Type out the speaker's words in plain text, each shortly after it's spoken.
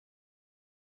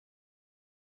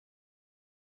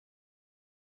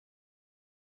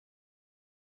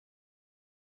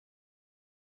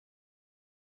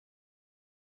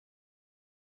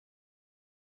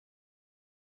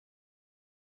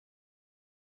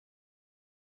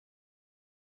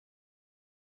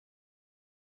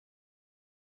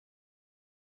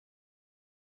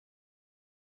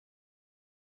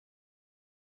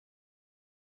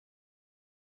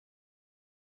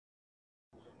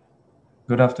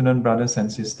Good afternoon, brothers and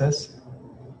sisters.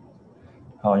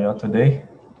 How are you all today?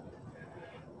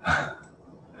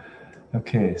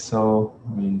 Okay, so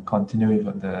we continue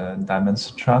with the Diamond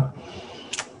Sutra.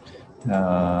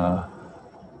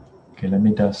 Okay, let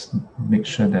me just make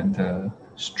sure that the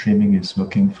streaming is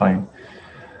working fine.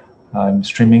 I'm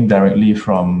streaming directly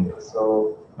from...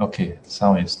 Okay,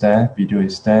 sound is there, video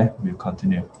is there, we'll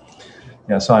continue.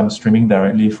 Yeah, so I'm streaming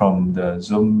directly from the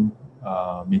Zoom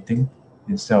meeting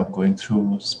instead of going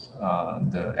through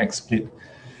the XSplit.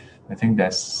 I think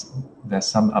there's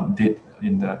some update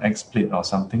in the XSplit or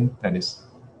something that is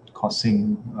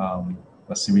causing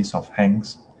a series of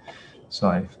hangs. So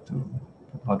I have to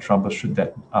troubleshoot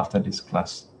that after this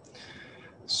class.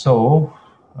 So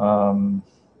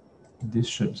this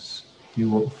should still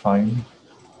work fine.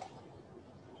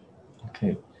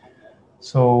 Okay,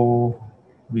 so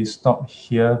we stopped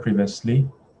here previously.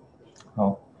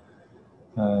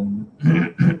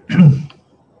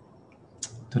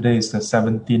 Today is the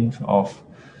 17th of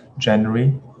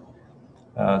January,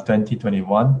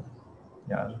 2021.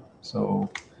 Yeah, so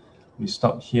we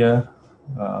stopped here.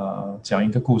 讲一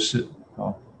个故事。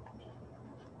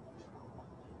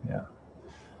Yeah.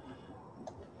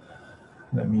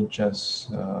 Let me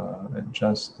just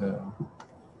adjust the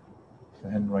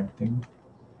handwriting.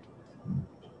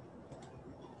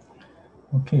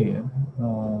 Okay.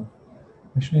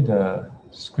 Actually, the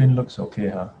screen looks okay,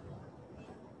 huh?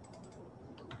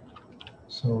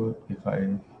 So if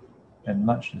I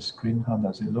enlarge the screen, how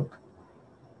does it look?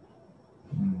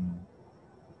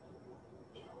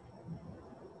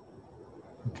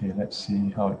 Okay, let's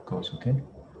see how it goes, okay?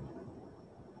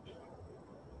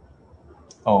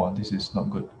 Oh, this is not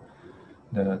good.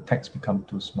 The text become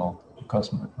too small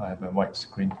because I have a white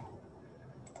screen.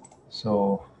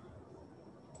 So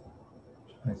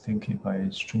I think if I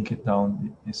shrink it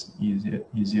down, it's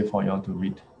easier for y'all to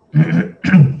read.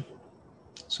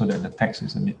 So that the text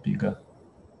is a bit bigger.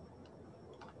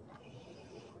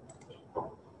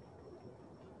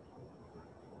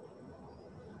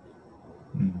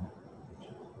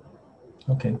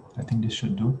 Okay, I think this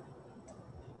should do.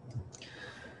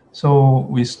 So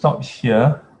we stop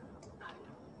here.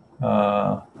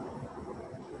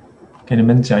 给你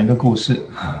们讲一个故事。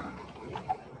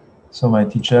So my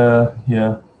teacher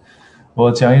here,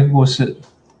 我讲一个故事。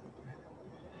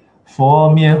佛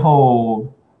灭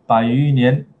后100余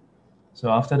年。So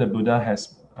after the Buddha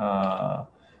has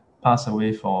passed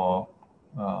away for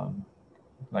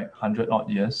like 100 odd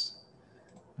years.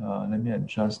 Let me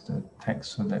adjust the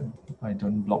text so that I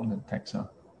don't block the text.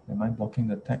 Am I blocking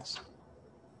the text?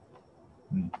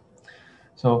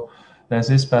 So there's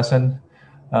this person,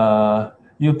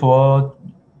 玉婆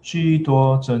居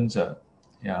多尊者,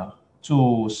 yeah,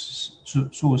 住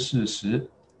世时.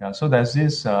 Yeah, so there's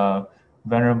this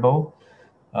venerable,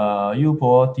 玉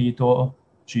婆帝多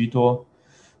居多.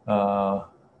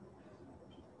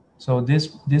 So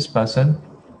this person,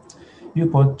 玉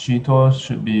婆居多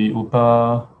should be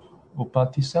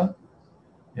Upatissa.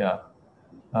 Yeah.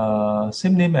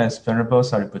 Same name as Venerable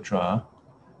Sariputra.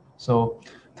 So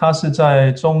他是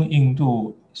在中印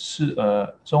度出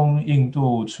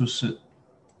世。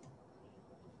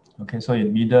Okay, so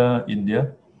in Middle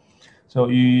India. So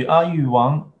与阿育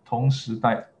王同时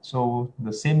代. So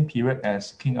the same period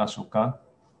as King Ashoka.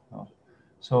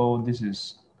 So this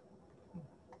is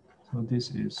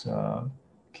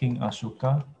King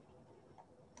Ashoka.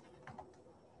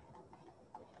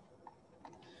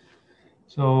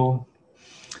 So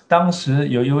当时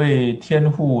有一位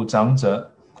天护长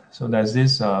者。So there's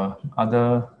this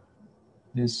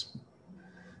this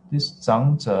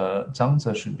长者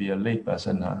should be a lay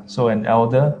person. So an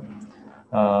elder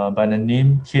by the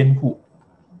name Tian Hu.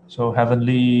 So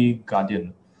heavenly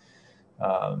guardian.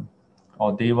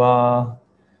 Or Deva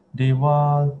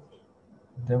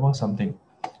something.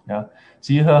 Yeah.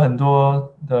 集合很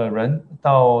多的人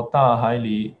到大海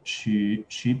里取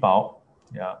宝。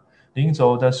Yeah. 临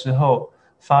走的时候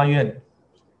发愿。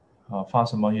发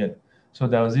什么愿？ So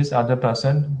there was this other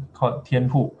person called Tian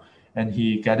Hu, and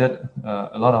he gathered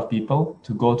a lot of people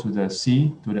to go to the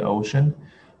sea, to the ocean,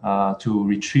 to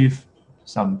retrieve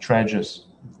some treasures.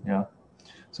 Yeah.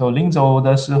 So 临走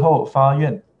的时候发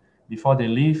愿 before they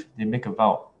leave, they make a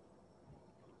vow.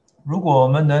 如果我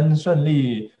们能顺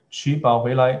利取宝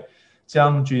回来，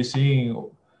将举行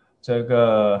这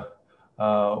个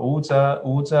无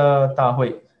遮大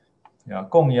会，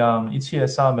供养一切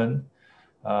沙门。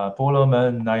婆罗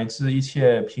门乃至一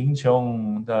切贫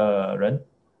穷的人，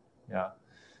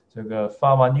这个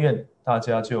发完愿，大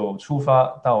家就出发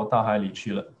到大海里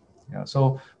去了。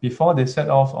So before they set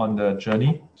off on the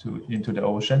journey into the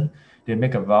ocean, they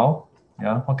make a vow.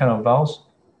 What kind of vows?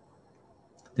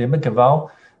 they make a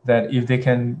vow that if they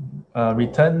can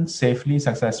return safely,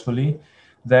 successfully,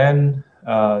 then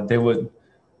they would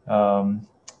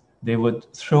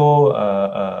throw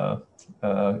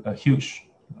a huge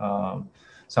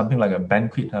something like a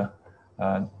banquet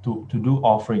to do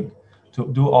offering,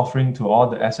 to all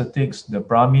the ascetics, the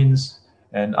Brahmins,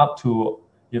 and up to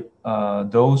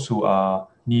those who are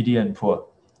needy and poor.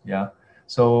 Yeah.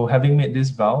 So having made this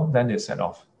vow, then they set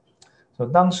off. So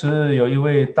当时有一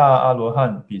位大阿罗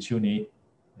汉比丘尼，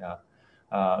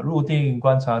入定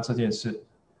观察这件事。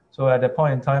So at that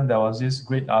point in time, there was this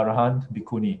great Arahant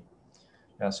Bhikkhuni.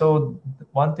 Yeah, so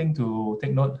one thing to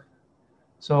take note.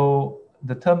 So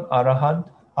the term Arahant,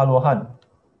 Alohan,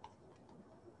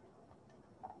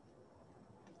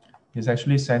 is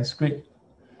actually Sanskrit.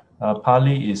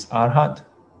 Pali is Arhat.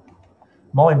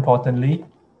 More importantly,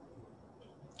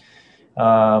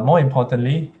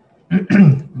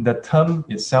 the term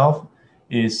itself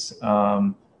is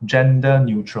gender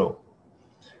neutral.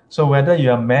 So whether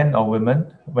you are man or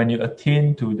woman, when you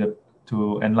attain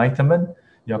to enlightenment,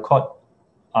 you're called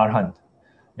Arhat.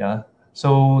 Yeah.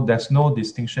 So there's no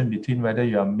distinction between whether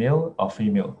you are male or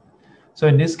female. So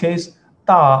in this case,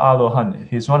 Ta Alohan,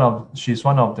 she's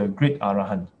one of the great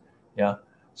Arahant. Yeah.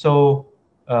 So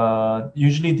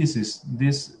usually this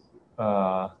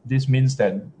means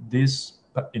that this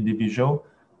individual,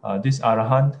 this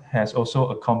Arahant, has also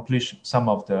accomplished some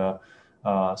of the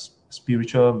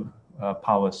spiritual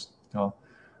powers.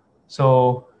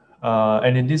 So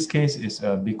and in this case is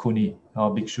a bhikkhuni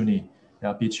or bhikshuni.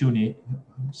 Yeah, bhikshuni.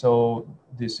 So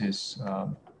this is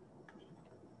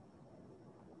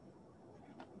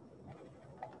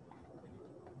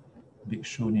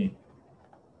bhikshuni.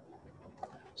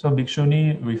 So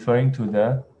bhikshuni referring to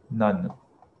the nun.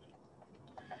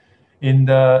 In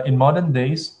modern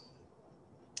days,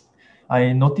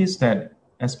 I noticed that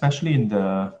especially in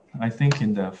the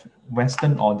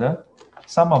Western order,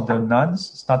 some of the nuns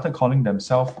started calling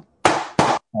themselves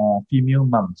female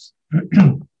monks.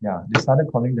 Yeah, they started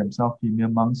calling themselves female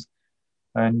monks.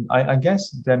 And I guess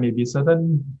there may be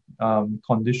certain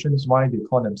conditions why they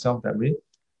call themselves that way.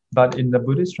 But in the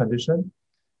Buddhist tradition,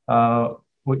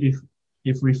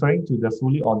 if referring to the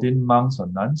fully ordained monks or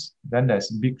nuns, then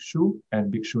there's bhikshu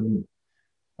and bhikshuni.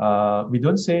 We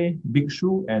don't say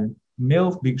bhikshu and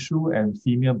male bhikshu and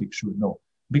female bhikshu. No,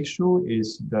 bhikshu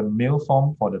is the male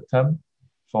form for the term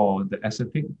for the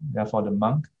ascetic, for the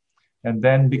monk, and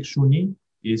then bhikshuni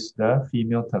is the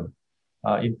female term.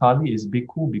 In Pali is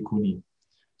bhikkhu, bhikkhuni.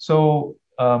 So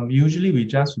usually we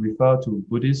just refer to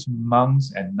Buddhist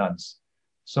monks and nuns.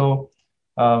 So,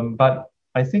 but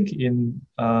I think in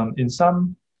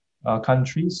some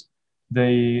countries,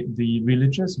 the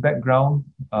religious background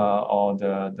or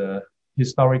the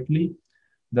historically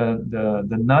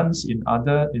the nuns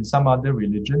in some other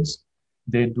religions,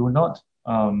 they do not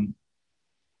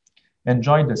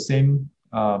enjoy the same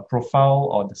profile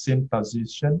or the same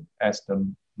position as the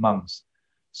monks.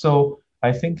 So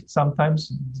I think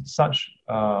sometimes such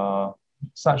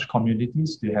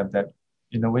communities, they have that,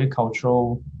 in a way,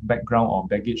 cultural background or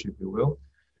baggage, if you will.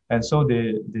 And so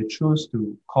they choose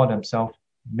to call themselves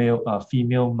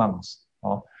female monks.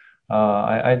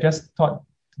 I just thought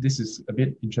this is a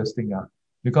bit interesting,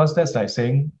 because that's like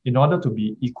saying, in order to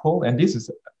be equal, and this is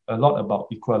a lot about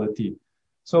equality.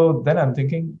 So then I'm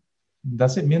thinking,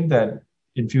 does it mean that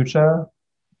in future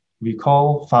we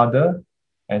call father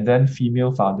and then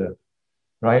female father,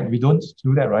 right? We don't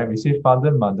do that, right? We say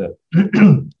father, mother.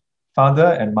 Father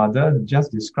and mother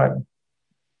just describe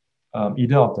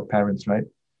either of the parents, right?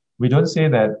 We don't say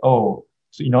that, so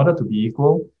in order to be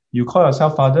equal, you call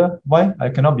yourself father. Why? I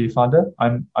cannot be father.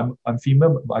 I'm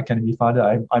female, but I can be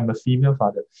father. I'm a female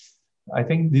father. I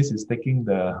think this is taking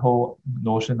the whole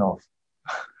notion of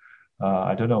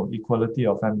I don't know, equality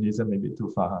or feminism maybe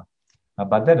too far.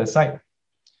 But that aside,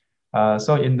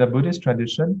 so in the Buddhist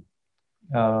tradition,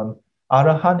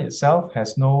 Arahant itself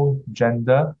has no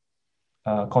gender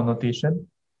connotation.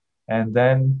 And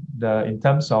then in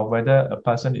terms of whether a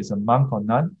person is a monk or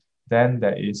nun, then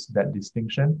there is that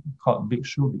distinction called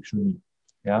bhikshu, bhikshuni.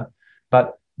 Yeah.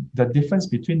 But the difference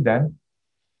between them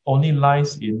only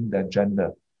lies in the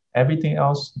gender. Everything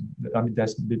else,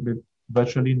 there's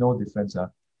virtually no difference.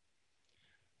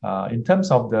 In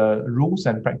terms of the rules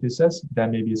and practices, there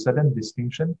may be certain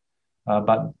distinction,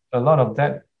 but a lot of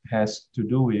that has to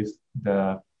do with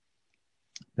the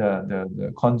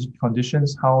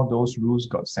conditions, how those rules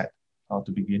got set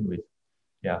to begin with.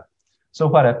 Yeah. So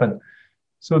what happened?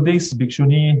 So this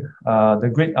bhikshuni, the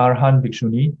great Arahant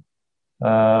bhikshuni,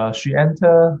 she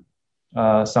entered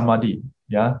samadhi.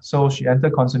 Yeah. So she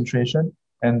entered concentration,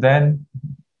 and then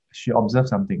she observed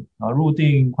something 啊，入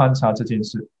定观察这件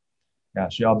事。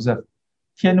she observed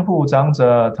天护长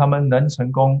者他们能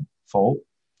成功否？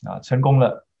成功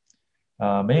了。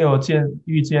没有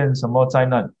遇见什么灾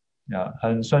难。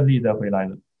很顺利的回来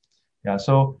了。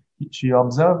so she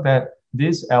observed that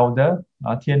this elder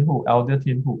天护 elder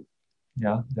天护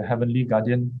the heavenly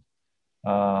guardian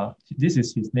this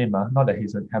is his name not that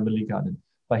he's a heavenly guardian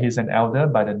but he's an elder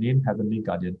by the name heavenly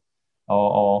guardian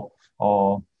or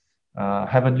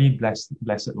heavenly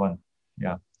blessed one.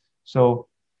 So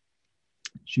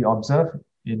she observed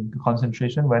in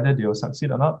concentration whether they will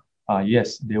succeed or not.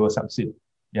 Yes, they will succeed.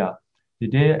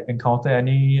 Did they encounter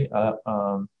any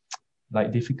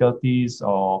like difficulties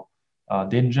or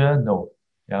danger? No.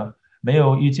 没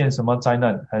有遇见什么灾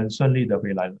难，很顺利的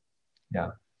回来了。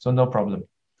So no problem.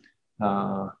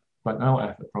 But now I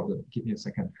have a problem. Give me a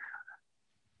second.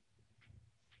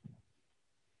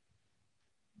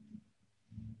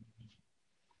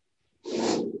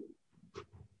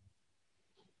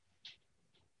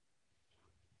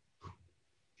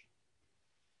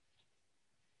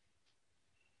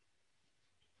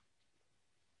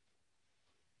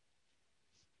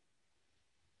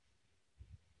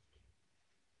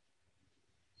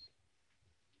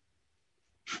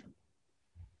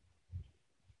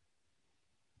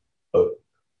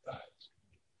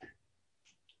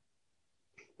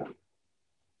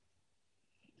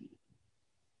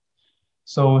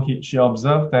 So she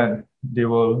observed that they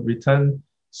will return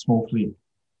smoothly.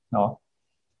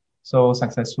 So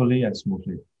successfully and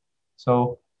smoothly.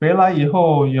 So 回来以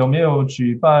后有没有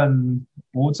举办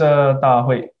无遮大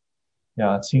会？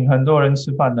请很多人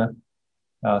吃饭呢。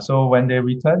So when they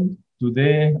return, do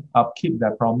they upkeep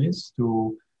their promise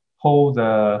to hold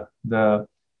the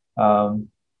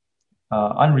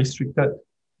unrestricted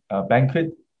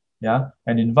banquet?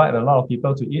 And invite a lot of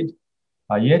people to eat.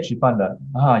 也举办的。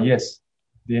Yes,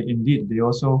 they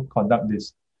also conduct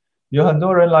this. 有很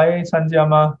多人来参加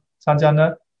吗？参加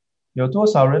呢？有多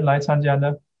少人来参加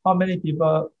呢？ How many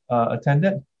people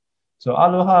attended? So 阿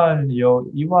罗汉有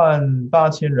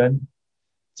18000人，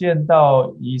见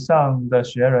到以上的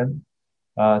学人，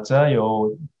则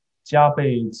有加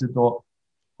倍之多。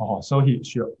So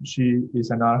she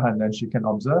is an arahant and she can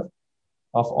observe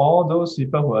of all those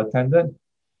people who attended.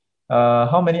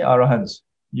 How many arahants?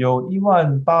 有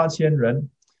18000人。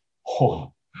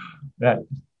That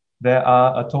there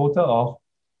are a total of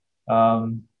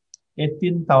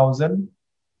 18,000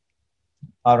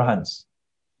 arahants.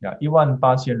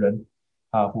 18000人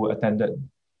who attended.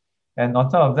 And on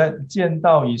top of that, 见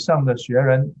到以上的学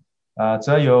人，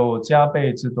则有加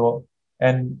倍之多。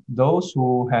And those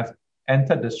who have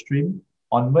entered the stream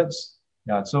onwards,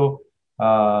 so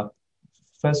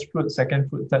first fruit, second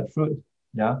fruit, third fruit,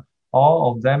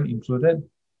 all of them included,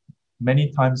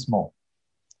 many times more.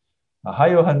 还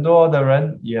有很多的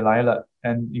人也来了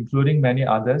and including many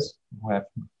others who have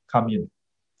come in.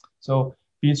 So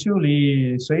比丘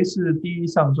里谁是第一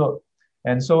上座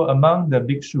and so among the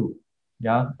bhikshu,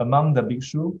 among the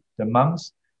bhikshu, the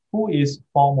monks, who is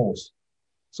foremost?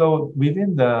 So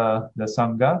within the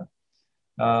sangha,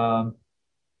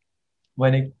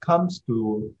 when it comes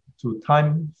to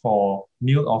time for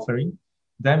meal offering,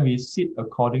 then we sit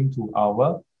according to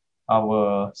our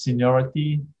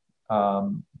seniority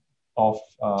of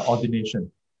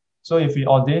ordination. So if we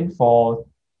ordain for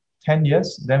 10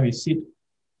 years, then we sit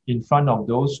in front of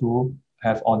those who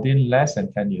have ordained less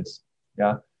than 10 years.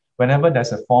 Whenever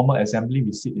there's a formal assembly,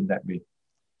 we sit in that way.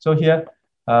 So here,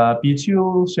 比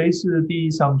丘谁是第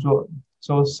一上座?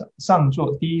 So 上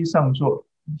座, 第一上座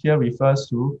here refers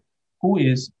to who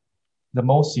is the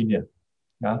most senior.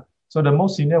 So the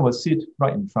most senior will sit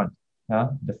right in front,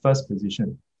 the first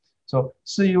position. So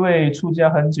是一位出家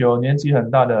很久、年纪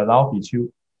很大的老比丘。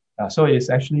So it's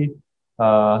actually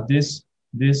this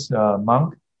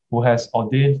monk who has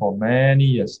ordained for many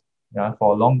years,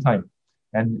 for a long time,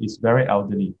 and is very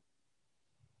elderly.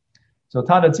 So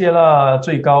他的戒腊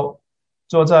最高，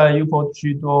坐在优婆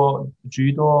居多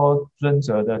尊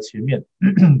者的前面。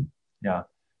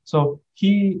So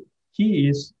he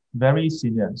is very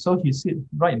senior, so he sit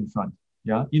right in front.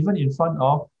 Even in front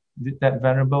of that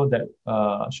venerable that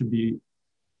should be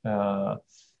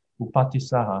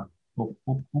Upatissa,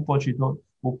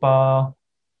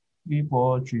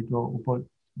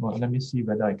 well, let me see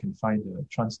whether I can find the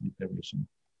transliteration.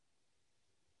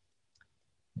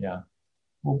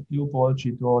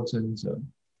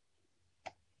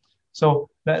 So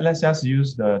let's just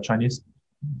use the Chinese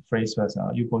phrase first.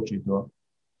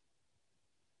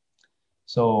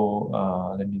 So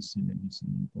let me see.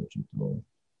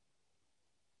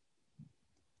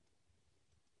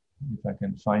 If I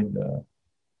can find the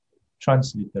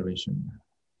transliteration.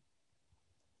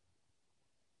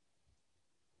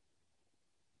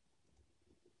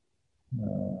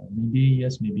 Maybe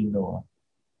yes, maybe no.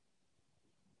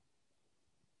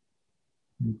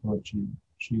 如果居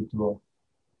多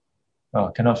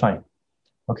cannot find.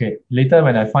 Okay, later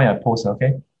when I find a post,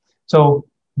 okay? So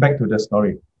back to the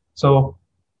story. So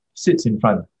sits in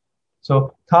front.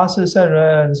 So 他是圣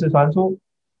人，是凡夫，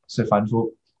是凡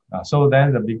夫。So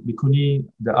then the bhikkhuni,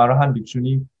 the Arahant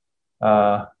bhikkhuni,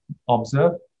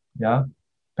 observe, yeah,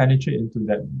 penetrate into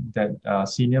that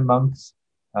senior monk's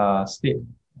state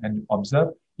and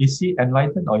observe. Is he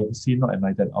enlightened or is he not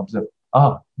enlightened? Observe.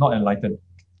 Not enlightened.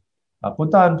 不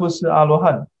但不是阿罗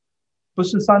汉，不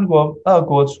是三国、二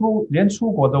国连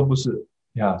出国都不是。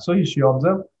Yeah, so you should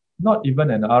observe not even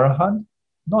an arahant,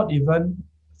 not even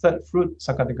third fruit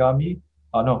sakadagami,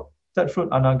 no, third fruit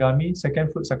anagami,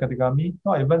 second fruit sakadagami,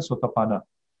 not even sotapanna.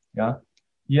 Yeah,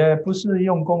 也不是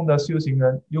用功的修行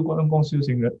人，用功修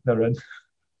行人的人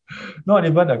，not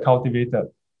even a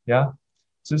cultivator. Yeah,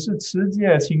 只是持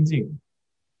戒清净。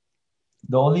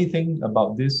The only thing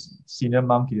about this senior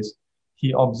monk is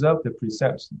he observed the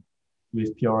precepts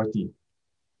with purity.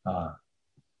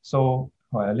 So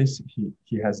well, at least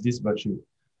he has this virtue.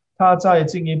 他再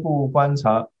进一步观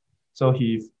察 so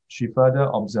she further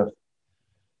observed.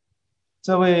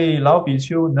 这位老比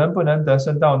丘能不能得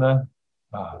圣道呢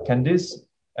？Can this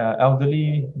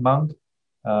elderly monk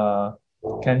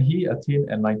can he attain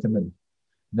enlightenment?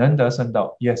 能得圣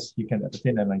道 Yes, he can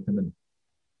attain enlightenment.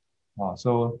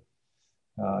 So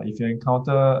if you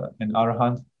encounter an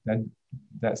arahant, then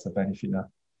that's the benefit.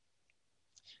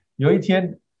 有一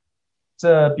天，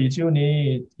这比丘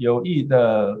尼有意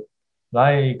的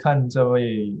来看这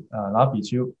位老比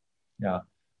丘呀，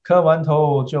磕完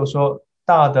头就说：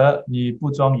大德你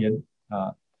不庄严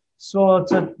说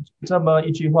这么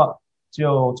一句话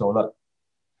就走了。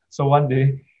So one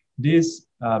day, this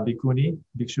bhikshuni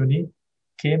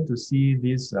came to see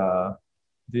this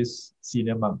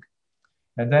senior monk,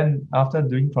 and then after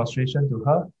doing prostration to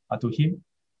him,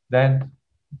 then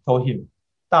told him,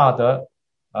 大德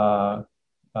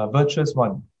virtuous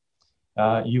one,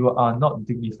 you are not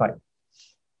dignified.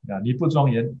 你不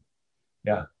庄严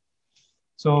Yeah.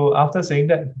 So after saying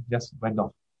that, just went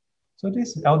off. So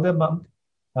this elder monk,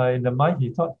 in the mind, he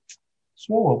thought,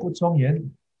 说我不庄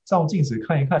严，照镜子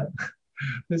看一看。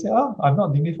They say, I'm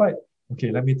not dignified.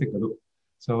 Okay, let me take a look.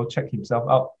 So check himself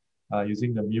out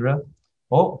using the mirror.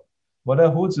 我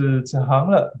的胡子长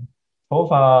了，头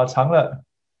发长了。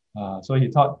So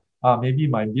he thought, maybe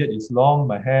my beard is long,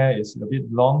 my hair is a bit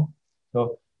long.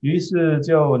 So 于是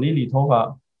就理头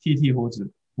发，剃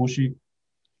胡须。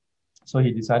So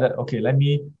he decided, okay, let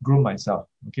me groom myself.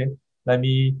 Okay, let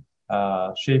me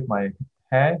shave my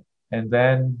hair and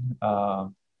then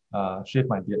shave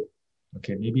my beard.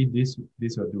 Okay, maybe this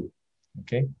will do.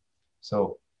 Okay,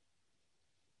 so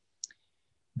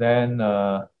then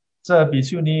这比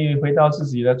丘尼回到自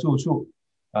己的住处，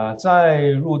再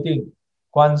入定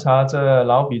观察这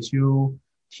老比丘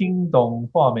听懂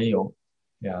话没有。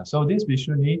Yeah, so this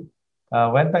bhikshuni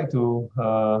went back to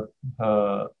her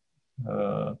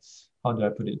how do I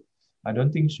put it? I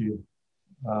don't think she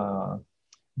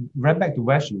ran back to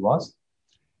where she was,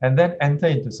 and then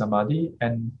entered into samadhi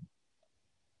and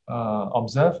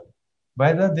observe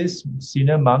whether this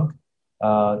senior monk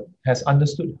has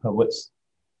understood her words.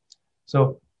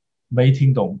 So 没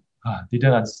听懂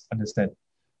didn't understand.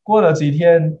 过了几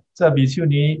天，这比丘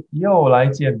尼又来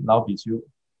见老比丘，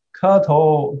磕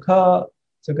头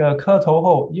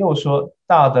后又说：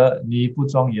大德你不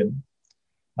庄严。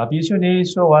比丘尼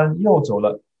说完又走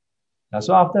了。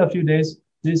So after a few days,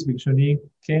 this bhikshuni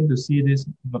came to see this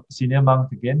senior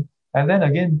monk again, and then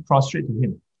again prostrate to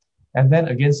him, and then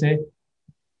again say,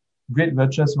 great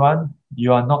virtuous one,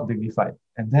 you are not dignified.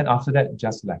 And then after that,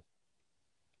 just left.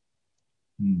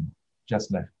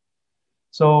 Just left.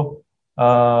 So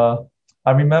I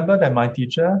remember that my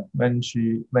teacher, when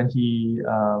he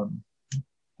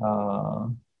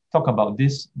talked about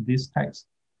this text,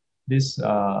 this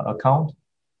account,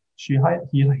 he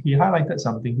highlighted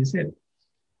something. He said,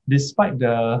 despite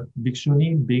the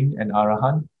bhikshuni being an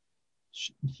arahant,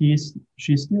 she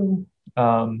still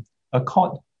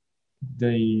accord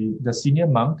the senior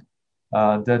monk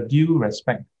the due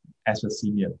respect as a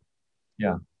senior.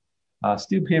 Yeah,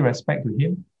 still pay respect to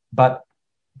him, but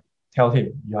tell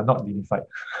him you are not dignified.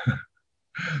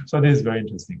 So this is very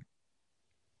interesting.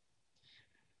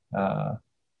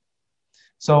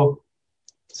 So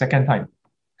second time,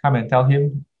 come and tell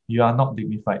him you are not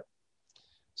dignified.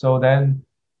 So then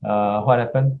what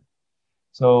happened?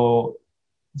 So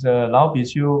the 老比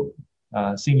丘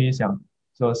心里想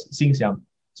心想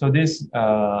so this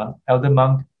elder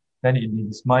monk, then in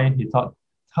his mind he thought,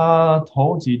 他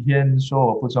头几天说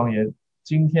我不庄严，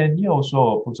今天又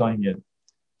说我不庄严，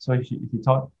 So he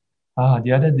thought,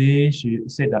 the other day she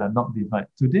said that I'm not dignified.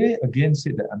 Today again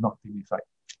said that I'm not dignified.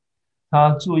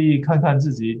 他注意看看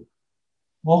自己，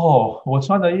我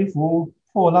穿的衣服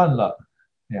破烂了。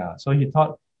Yeah, so he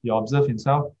thought, he observed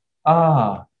himself,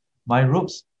 my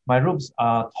robes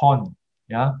are torn.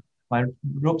 Yeah, my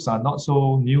robes are not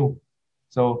so new.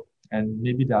 So, and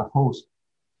maybe there are holes.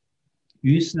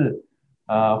 于是，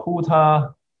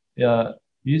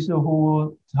于是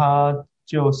乎他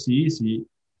就洗一洗，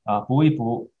补一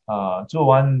补，做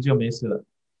完就没事了。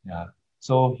Yeah.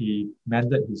 So he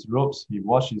mended his robes, he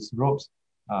washed his robes,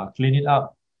 clean it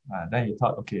up. Then he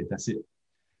thought, okay, that's it.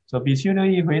 So 比丘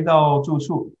尼一回到住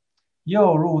处，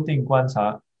又入定观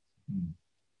察。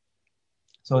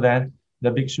So then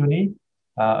the bhikshuni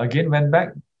again went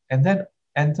back and then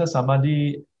entered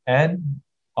samadhi and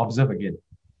observe again.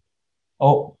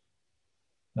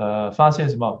 发现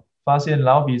什么？发现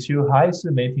老比丘还是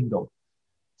没听懂。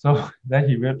So then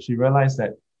she realized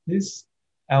that this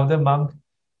elder monk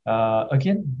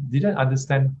again didn't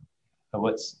understand the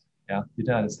words. Yeah,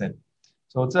 didn't understand.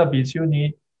 So 这比丘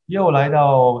尼又来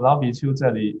到老比丘这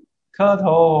里，磕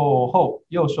头后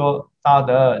又说：大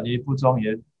德，你不庄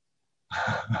严。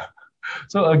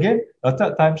So again, a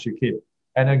third time she came,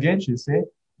 and again she said,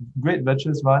 "Great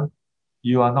virtuous one,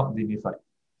 you are not dignified."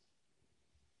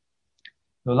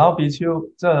 老比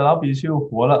丘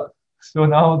活了。So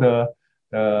now the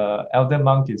elder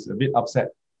monk is a bit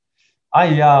upset. 哎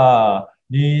呀，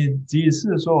你几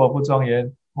次说我不庄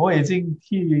严？我已经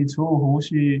剃除胡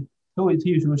须，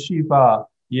剃除须发，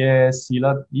也洗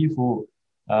了衣服，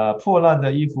破烂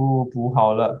的衣服补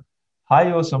好了，还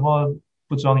有什么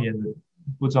不庄严的？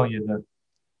不庄严的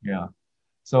 ？Yeah.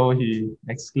 So he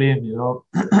exclaimed,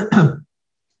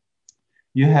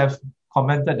 you have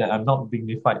commented that I'm not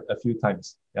dignified a few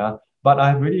times, yeah. But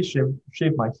I've really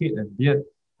shaved my head and beard.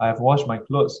 I've washed my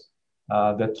clothes.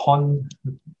 The torn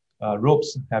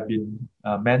robes have been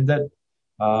mended.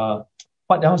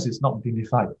 What else is not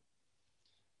dignified?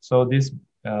 So this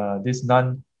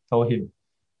nun told him,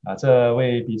 这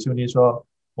位比丘尼说，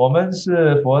我们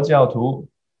是佛教徒，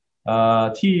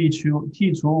剃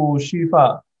除须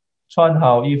发，穿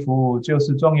好衣服就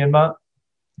是庄严吗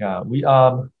？Yeah, we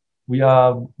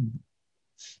are.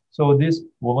 So this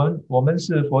我们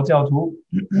是佛教徒。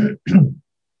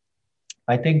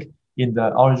I think in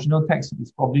the original text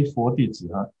it's probably 佛弟子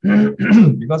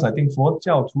because I think 佛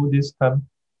教徒 this term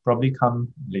probably come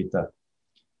later.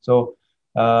 So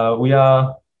we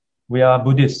are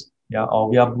Buddhists, yeah, or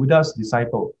we are Buddha's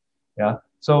disciple, yeah.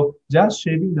 So just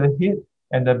shaving the head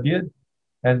and the beard,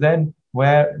 and then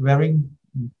wearing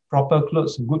proper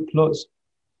clothes, good clothes,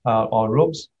 or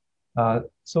robes.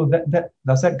 So that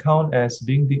does that count as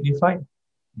being dignified?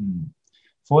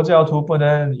 佛教徒不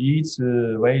能以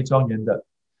此为庄严的，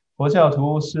佛教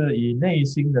徒是以内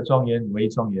心的庄严为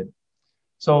庄严。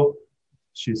So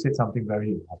she said something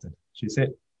very important. She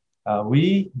said,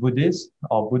 we Buddhists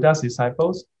or Buddha's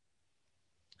disciples,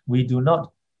 we do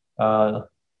not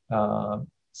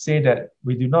say that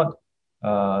we do not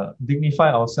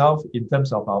dignify ourselves in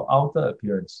terms of our outer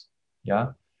appearance.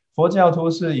 Yeah. 佛教徒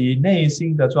是以内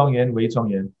心的庄严为庄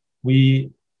严。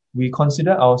We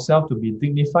consider ourselves to be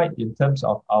dignified in terms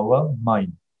of our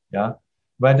mind. Yeah.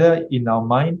 Whether in our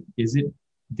mind is it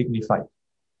dignified?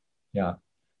 Yeah.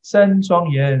 身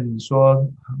庄严，说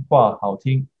话好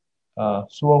听，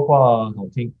说话好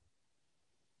听，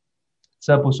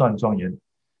这不算庄严。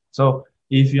So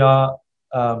if you are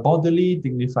bodily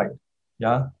dignified,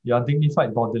 yeah, you are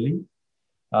dignified bodily,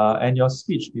 and your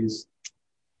speech is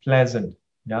pleasant,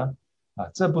 yeah,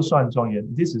 这不算庄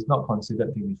严。This is not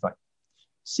considered dignified.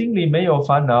 心里没有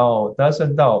烦恼，得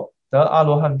圣道，得阿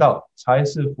罗汉道，才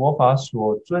是佛法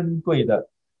所尊贵的，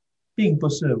并不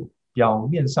是表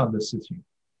面上的事情。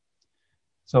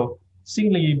So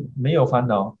心里没有烦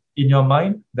恼 in your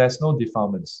mind there's no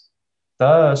defilements.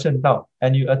 得圣道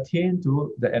and you attain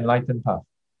to the enlightened path.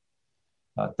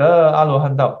 得阿罗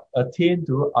汉道 attain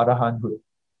to arahanthood.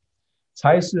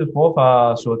 才是佛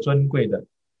法所尊贵的。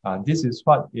This is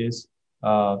what is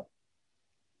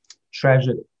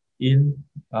treasured in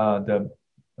the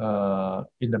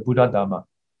Buddha Dharma.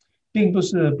 并不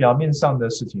是表面上的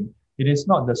事情。It is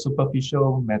not the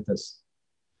superficial matters.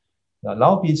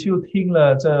 老比丘听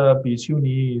了这比丘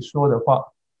尼说的话，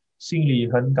心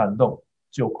里很感动，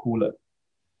就哭了。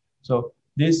So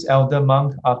this elder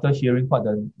monk, after hearing what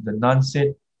the nun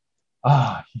said,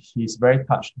 he's very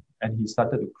touched and he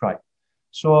started to cry.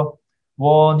 说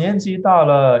我年纪大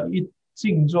了，一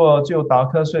静坐就打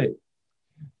瞌睡，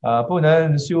不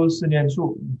能修四念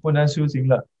处，不能修行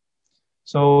了。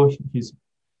So he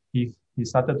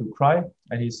started to cry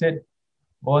and he said,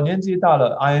 我年纪大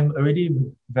了 I'm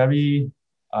already very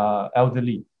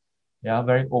elderly, yeah,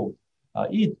 very old.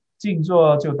 一静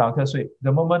坐就打瞌睡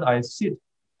The moment I sit,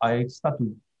 I start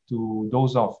to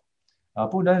doze off.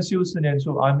 不能修四念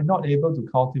处 I'm not able to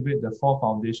cultivate the four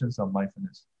foundations of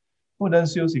mindfulness. 不能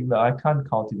修行的 I can't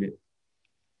cultivate.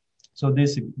 So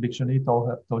this Bhikshuni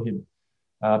told him.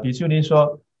 比丘尼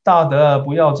说，大德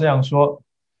不要这样说。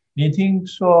你听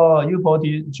说优婆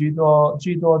提居多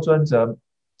尊者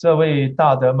这位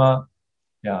大德吗？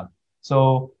 Yeah.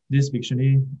 So this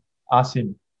Bhikshuni asked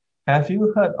him, have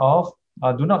you heard of,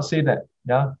 do not say that,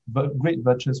 yeah, but great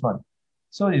virtuous one.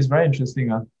 So it's very interesting.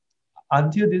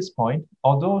 Until this point,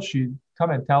 although she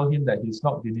come and tell him that he's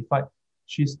not dignified,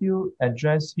 she still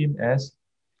addressed him as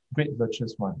great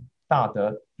virtuous one, 大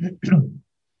德.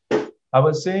 I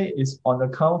would say it's on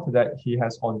account that he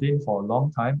has ordained for a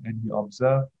long time and he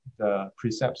observed the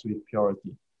precepts with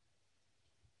purity.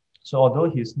 So although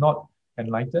he's not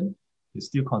enlightened, he's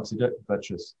still considered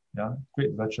virtuous. Yeah,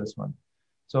 great virtuous one.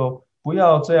 So 不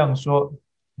要这样说.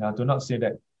 Yeah, do not say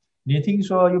that. 你听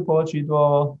说优婆居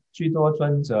多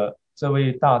尊者这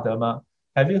位大德吗?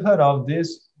 Have you heard of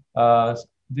this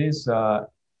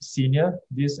senior,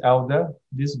 this elder,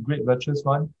 this great virtuous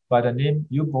one by the name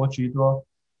优婆居多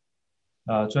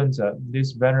尊者,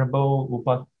 this venerable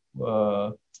Upo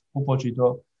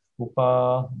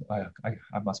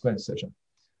I must go and search.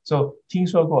 So 听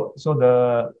说过 so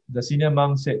the senior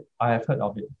monk said, I have heard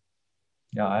of it.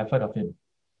 Yeah, I have heard of him.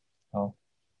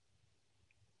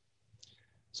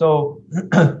 So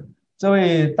这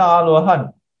位大阿罗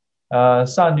汉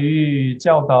善于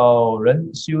教导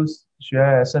人修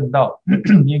学圣道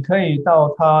你可以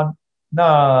到他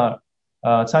那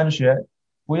参学，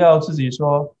不要自己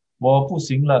说我不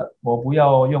行了，我不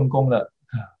要用功了，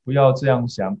不要这样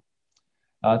想。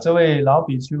这位老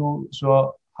比丘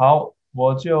说，好，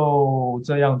我就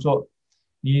这样做。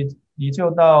你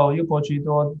就到优婆居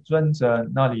多尊者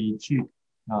那里去，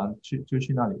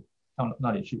去那里，到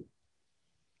那里去。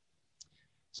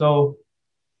So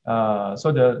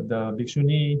the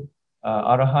Bhikshuni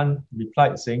Arahant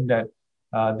replied saying that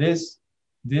this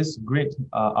great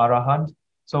Arahant,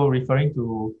 so referring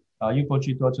to Yupo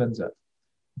Chito Zunze,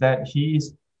 that he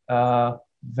is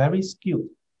very skilled.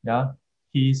 Yeah,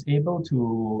 he is able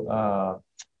to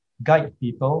guide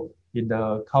people in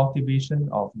the cultivation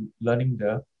of learning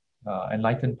the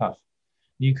enlightened path.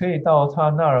 你可以到他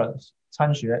那儿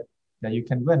参学 that you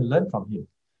can go and learn from him.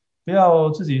 不要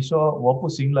自己说我不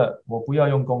行了，我不要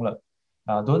用功了。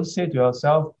Don't say to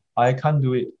yourself, I can't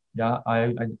do it. Yeah, I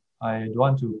don't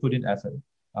want to put in effort.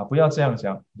 不要这样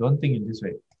想 Don't think in this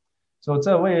way. So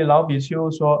这位老比丘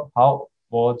说，好，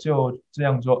我就这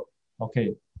样做。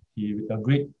Okay, he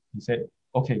agreed. He said,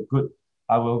 okay, good.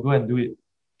 I will go and do it.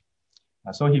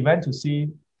 So he went to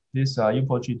see this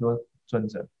Yupo Chito 尊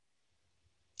者。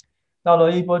到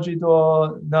了优婆居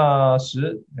多那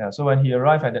时 so when he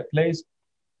arrived at that place,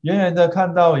 远远的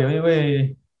看到有一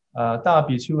位大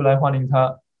比丘来欢迎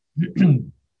他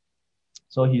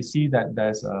so he see that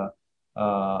there's a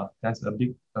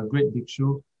great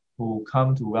bhikshu who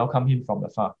come to welcome him from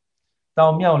afar.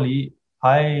 到庙里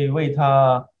还为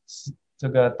他这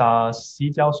个打洗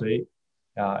脚水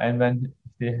and when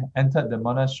they entered the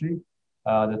monastery,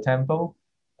 the temple,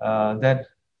 that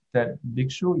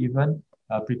bhikshu even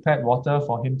prepared water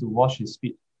for him to wash his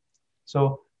feet.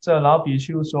 So 这老比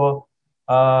丘说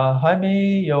还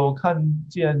没有看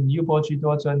见优婆居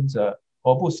多尊者，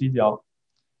我不洗脚。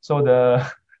So the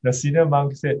senior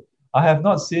monk said, I have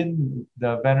not seen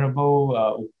the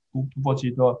venerable Upo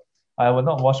Chito. I will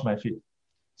not wash my feet.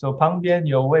 So 旁边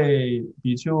有位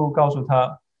比丘告诉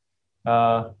他，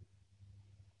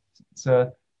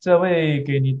这位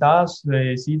给你打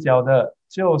水洗脚的，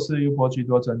就是优婆居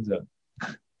多尊者。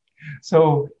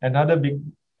So another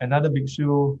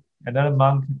bhikshu, another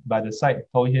monk by the side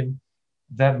told him,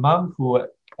 that monk who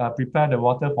prepared the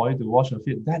water for you to wash your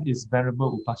feet, that is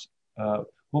venerable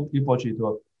Yupo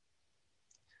Chito.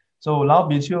 So 老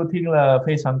比丘听了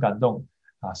非常感动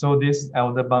so this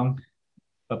elder monk,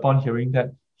 upon hearing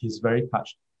that, he's very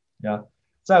touched. Yeah.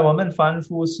 在我们凡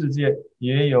夫世界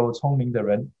也有聪明的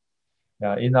人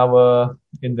in the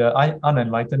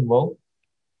unenlightened world,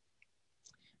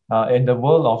 in the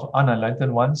world of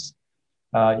unenlightened ones,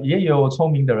 也有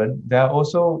聪明的人 there are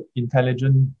also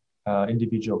intelligent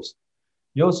individuals.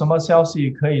 有什么消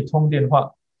息可以通电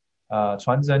话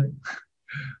传真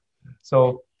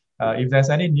So if there's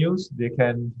any news, they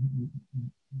can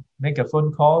make a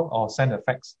phone call or send a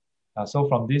fax. So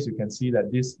from this, you can see that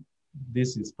this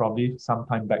is probably some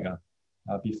time back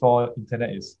before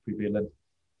internet is prevalent.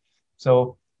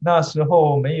 So 那时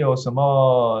候没有什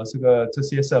么这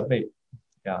些设备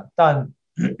但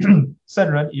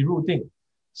圣人一入定，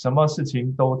什么事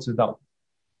情都知道，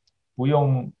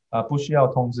不需要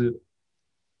通知。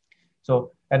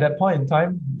So at that point in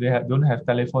time, don't have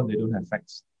telephone, they don't have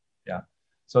fax. Yeah.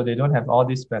 So they don't have all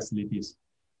these facilities.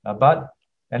 But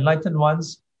enlightened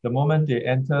ones, the moment they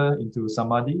enter into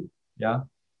samadhi, yeah,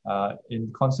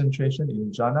 in concentration,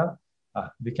 in jhana,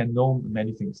 they can know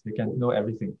many things. They can know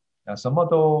everything. 什么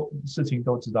事情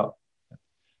都知道。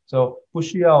So 不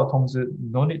需要通知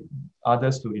no need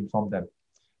others to inform them.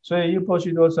 所以优婆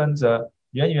须多尊者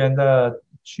远远的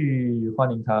去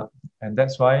欢迎他 and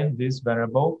that's why this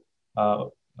venerable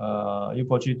优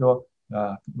婆须多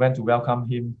went to welcome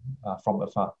him from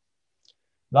afar.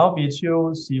 老比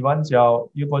丘洗完脚，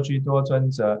优婆须多尊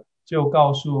者就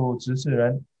告诉执事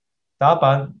人，打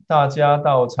板大家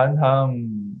到禅堂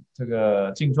这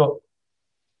个静坐。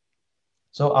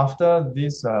So after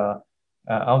this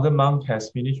elder monk has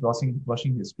finished washing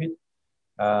his feet,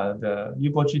 the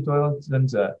Yupo Chito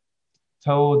Zenzi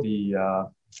told the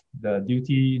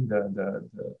duty the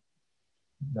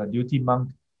duty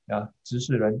monk, 执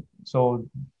事人. So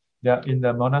there in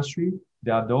the monastery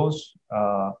there are those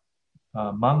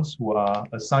monks who are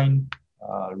assigned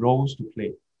roles to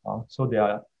play. So they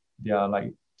are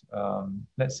like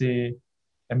let's say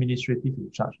administrative in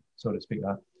charge, so to speak.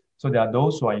 So there are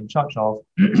those who are in charge of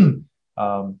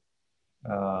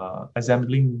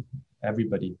assembling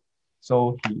everybody.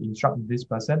 So he instructed this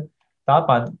person, 打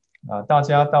板大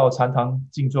家到禅堂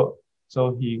静坐.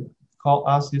 So he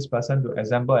asked this person to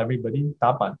assemble everybody,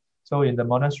 打板. So in the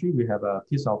monastery we have a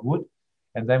piece of wood,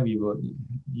 and then we will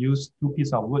use two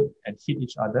pieces of wood and hit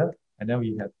each other, and then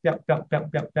we have piak, piak, piak,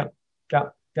 piak, piak,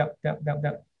 piak, piak, piak, piak,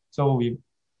 piak. So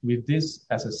with this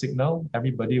as a signal,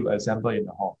 everybody will assemble in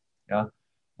the hall. Yeah.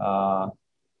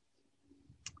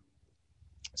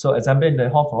 So assemble in the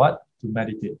hall for what? To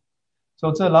meditate.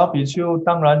 So 这老比丘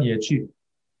当然也去，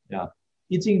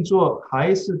一静坐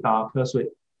还是打瞌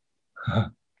睡。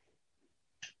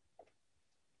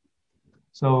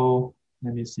So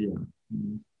let me see.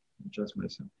 Adjust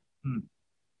myself.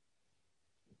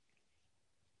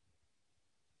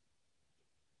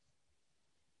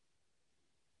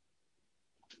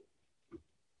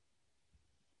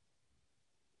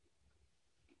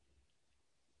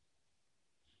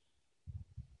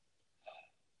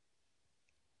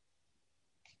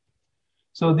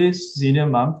 So this senior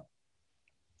monk,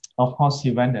 of course, he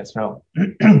went as well.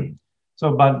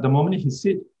 So, but the moment he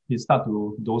sit, he start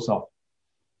to doze off.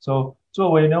 So 作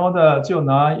为牛的就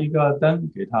拿一个灯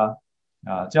给他，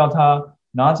叫他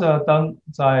拿着灯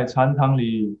在禅堂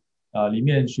里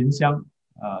面熏香，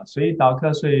谁打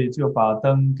瞌睡就把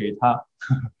灯给他。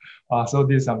So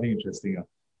this is something interesting.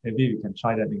 Maybe we can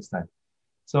try that next time.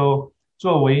 So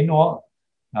做维诺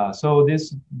，so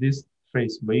this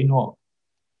phrase 维诺。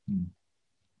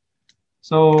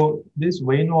So this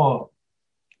Weinor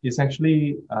is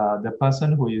actually the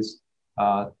person who is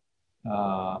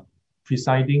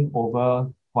presiding over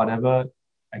whatever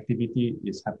activity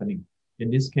is happening.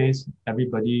 In this case,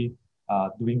 everybody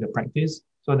doing the practice.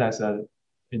 So there's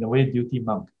in a way, duty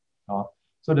monk.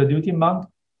 So the duty monk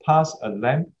passed a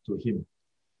lamp to him.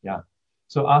 Yeah.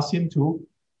 So ask him to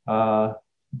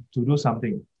do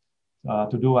something.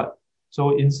 To do what?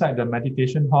 So inside the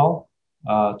meditation hall,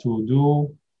 to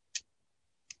do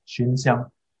熏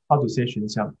香. How to say 熏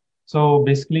香? So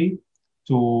basically,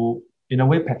 to in a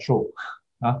way patrol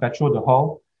the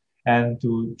hall and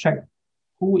to check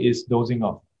who is dozing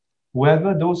off.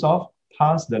 Whoever dozes off,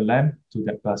 pass the lamp to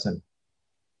that person.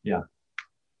 Yeah.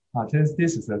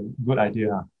 This is a good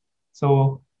idea.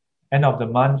 So end of the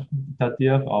month,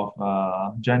 30th of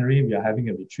January, we are having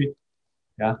a retreat.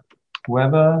 Yeah.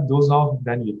 Whoever dozes off,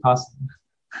 then we pass.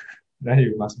 Then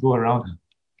you must go around.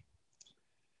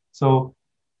 So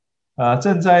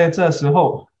正在这时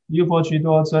候，优婆须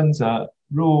多尊者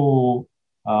入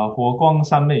火光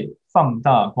三昧，放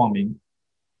大光明。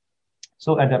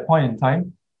So at that point in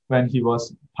time, when he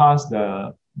was past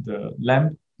the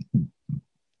lamp,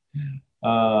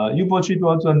 优婆须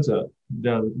多尊者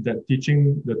the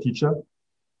teacher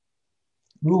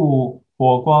入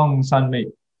火光三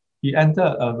昧 he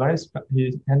entered a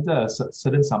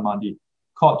certain samadhi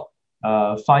called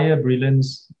fire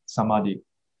brilliance samadhi.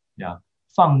 Yeah.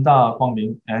 放大光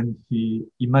明 and he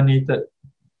emanated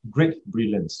great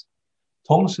brilliance.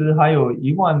 同时还有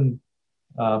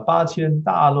18000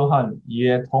大阿罗汉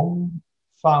也同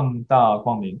放大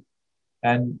光明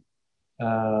and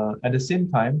at the same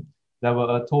time there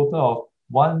were a total of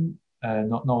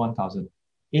not 1,000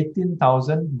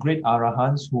 18,000 great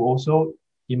arahants who also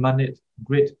emanate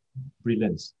great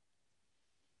brilliance.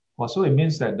 So it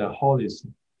means that the hall is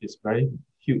very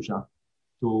huge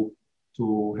to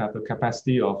to have a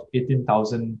capacity of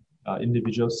 18,000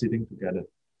 individuals sitting together.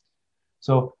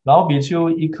 So 老比丘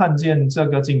一看见这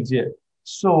个境界，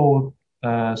受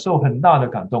很大的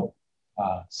感动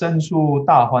生出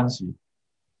大欢喜。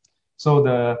So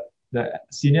the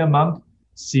senior monk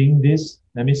seeing this,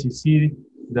 that means he see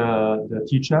the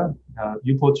teacher,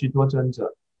 Yupo Zhenze,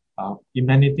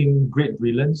 emanating great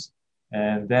brilliance,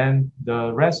 and then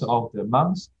the rest of the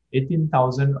monks,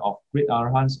 18,000 of great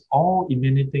arahants, all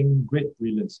emanating great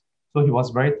brilliance. So he was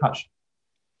very touched,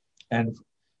 and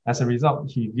as a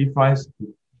result, he gave rise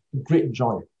to great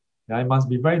joy. Yeah, it must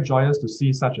be very joyous to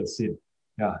see such a scene.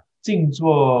 Yeah, 静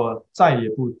坐再也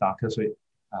不打瞌睡。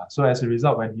So as a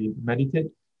result, when he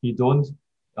meditate, he don't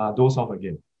doze off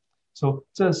again. So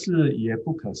这是也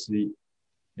不可思议。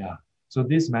Yeah. So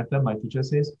this matter, my teacher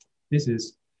says, this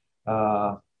is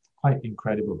quite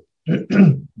incredible.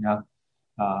 Yeah.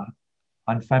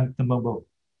 Unfathomable.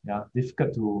 Yeah.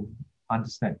 Difficult to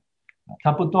understand.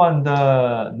 他不断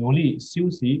的努力修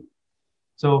习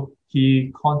so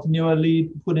he continually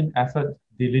put in effort,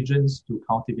 diligence to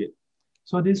cultivate.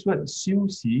 So this word 修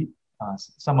习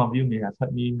some of you may have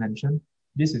heard me mention,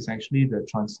 this is actually the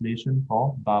translation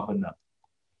for bhavana.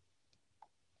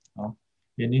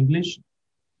 In English,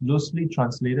 loosely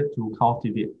translated to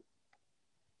cultivate.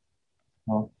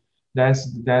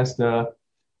 There's the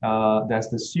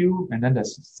修 and then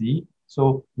there's 习,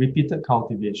 so repeated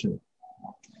cultivation.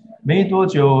 没多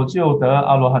久就得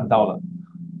阿罗汉道了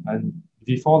and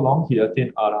before long he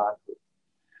attained Arahanthood.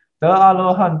 得阿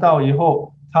罗汉道以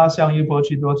后，他向优婆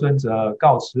屈多尊者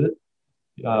告辞，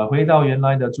回到原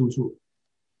来的住处。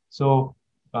So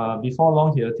before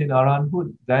long he attained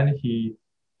Arahanthood. Then he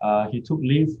took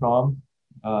leave from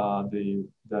the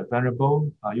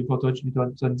venerable Yupo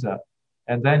Chidon Zunza,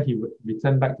 and then he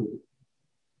returned back to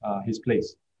his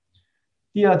place.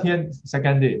 第二天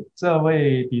second day, 这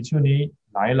位比丘尼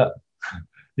来了。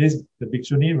This the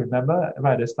bhikshuni, remember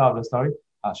right at the start of the story,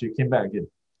 she came back again.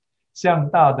 向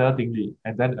大德顶礼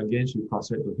and then again she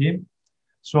prostrated to him.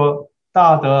 说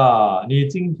大德啊，你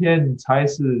今天才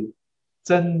是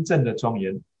真正的庄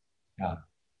严。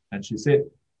And she said,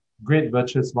 great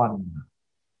virtuous one.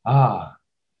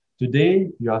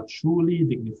 Today you are truly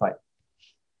dignified.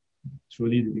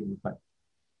 Truly dignified.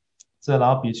 这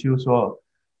老比丘说，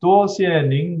多谢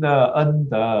您的恩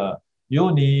德，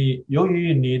由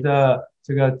于你的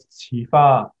这个启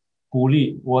发鼓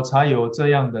励，我才有这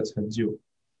样的成就。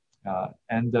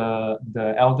And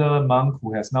the elder monk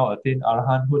who has now attained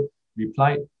Arahanthood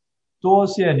replied, 多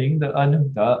谢您的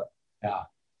恩德。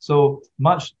So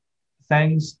much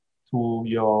thanks to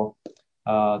your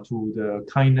to the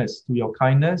kindness, to your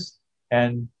kindness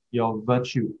and your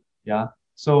virtue.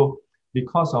 So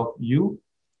because of you,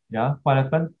 what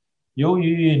happened? 由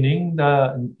于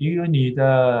你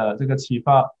的这个启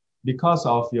发 because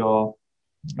of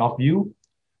you,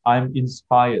 I'm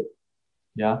inspired.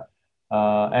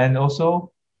 And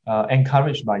also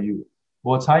encouraged by you.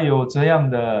 我才有这样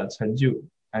的成就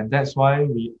and that's why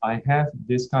I have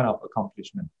this kind of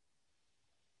accomplishment.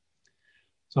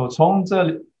 So 从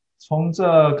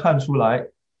这看出来，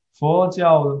佛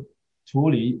教徒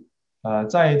里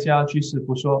在家居士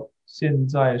不说，现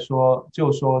在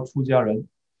就说出家人。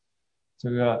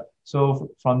So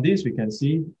from this we can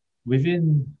see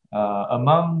within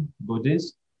among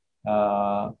Buddhists,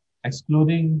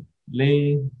 excluding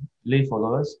lay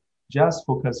followers, just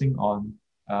focusing on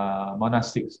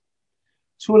monastics.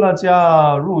 出了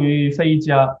家入于非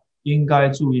家，应该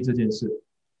注意这件事。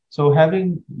So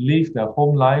having lived the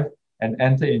home life and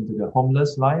entered into the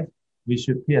homeless life, we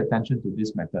should pay attention to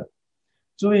this matter.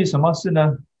 注意什么事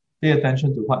呢？ Pay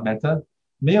attention to what matter?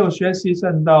 没有学习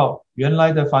圣道，原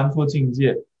来的凡夫境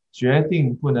界决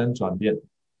定不能转变。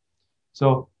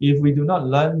So if we do not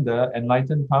learn the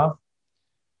enlightened path,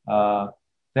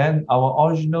 then our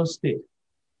original state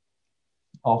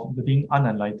of being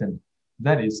unenlightened,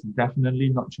 that is definitely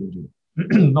not changing,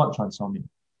 not transforming.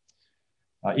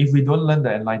 If we don't learn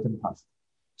the enlightened path.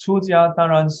 出家当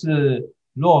然是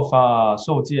落法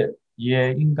受戒，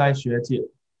也应该学戒。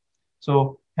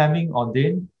So having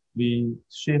ordained, we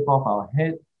shave off our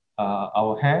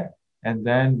hair, and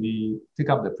then we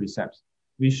take up the precepts.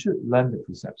 We should learn the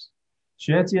precepts.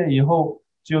 学戒以后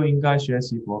就应该学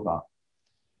习佛法。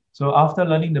So after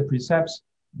learning the precepts,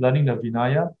 learning the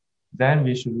Vinaya, then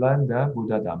we should learn the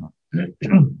Buddha Dhamma.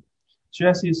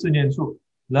 学习四念处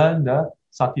learn the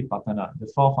Satipatthana, the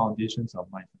four foundations of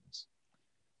mindfulness.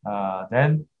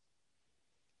 Then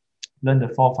learn the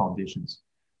four foundations.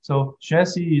 So 学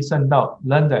习圣道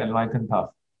learn the enlightened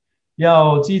path.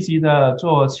 要积极的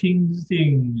做清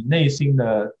净内心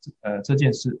的这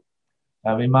件事。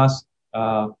We must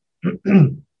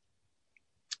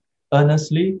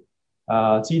earnestly,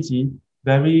 积极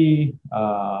very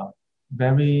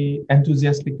very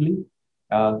enthusiastically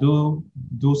do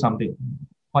something.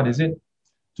 What is it?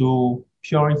 To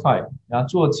purify,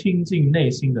 做清净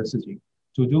内心的事情。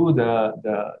To do the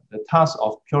task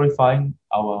of purifying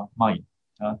our mind.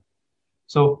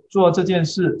 So 做这件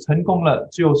事成功了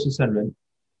就是圣人。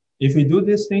If we do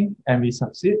this thing and we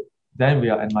succeed, then we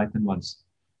are enlightened ones.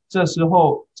 这时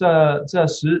候，这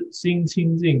时心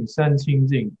清净，身清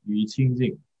净，语清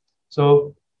净。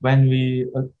So when we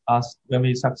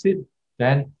succeed,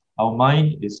 then our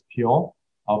mind is pure,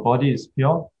 our body is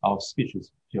pure, our speech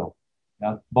is pure.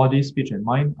 Body, speech, and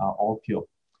mind are all pure.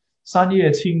 三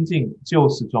业清净就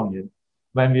是庄严。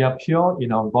When we are pure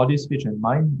in our body, speech, and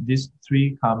mind, these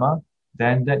three karma,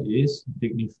 then that is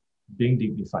being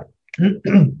dignified.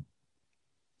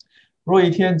 若一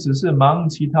天只是忙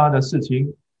其他的事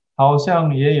情，好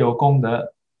像也有功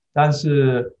德，但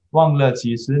是忙了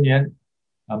几十年，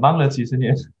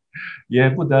也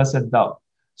不得圣道。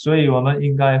所以我们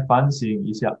应该反省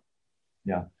一下。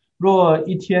若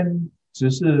一天只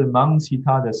是忙其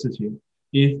他的事情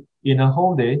 ，if in a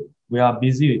whole day we are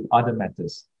busy with other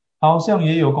matters， 好像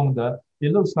也有功德。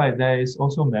It looks like there is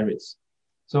also merits.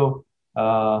 So,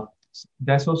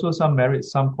 there's also some merits,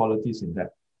 some qualities in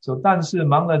that. So, 但是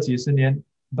忙了几十年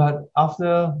but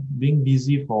after being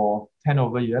busy for 10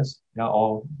 over years,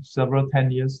 or several 10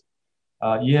 years,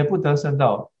 也不得圣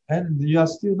道 and you are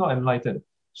still not enlightened.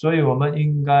 所以我们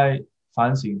应该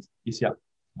反省一下。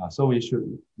So we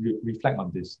should reflect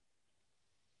on this.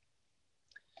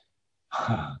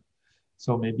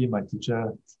 So maybe my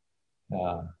teacher,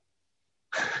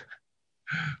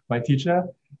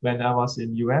 when I was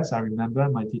in US, I remember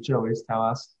my teacher always tell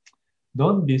us,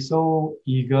 don't be so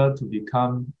eager to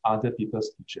become other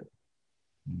people's teacher.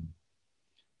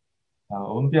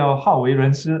 我们不要好为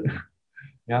人师。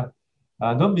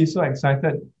Don't be so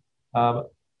excited.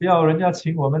 不要人家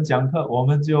请我们讲课，我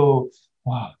们就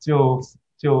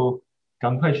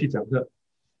赶快去讲课。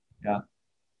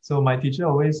So my teacher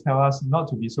always tell us not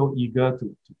to be so eager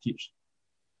to teach.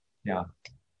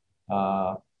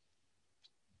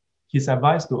 His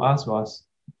advice to us was,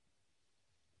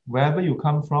 wherever you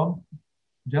come from,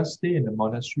 just stay in the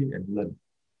monastery and learn.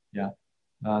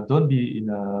 Don't be in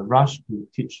a rush to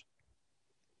teach.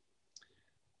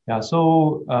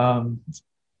 So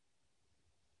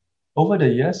over the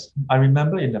years, I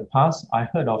remember in the past, I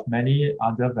heard of many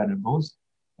other venerables,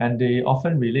 and they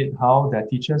often relate how their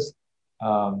teachers,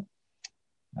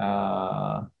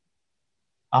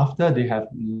 after they have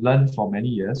learned for many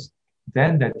years,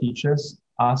 then their teachers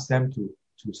ask them to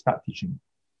start teaching.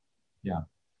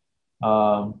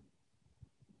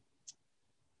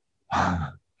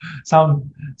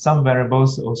 Some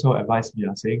venerables also advise me,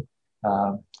 saying,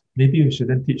 maybe you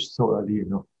shouldn't teach so early,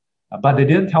 But they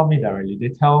didn't tell me directly. They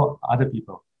tell other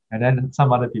people, and then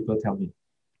some other people tell me.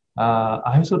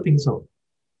 I also think so.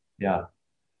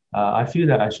 I feel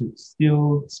that I should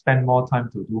still spend more time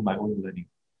to do my own learning.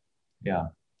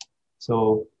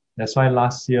 So that's why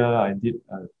last year I did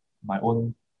my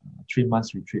own 3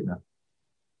 months retreat.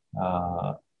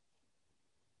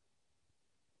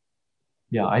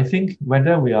 I think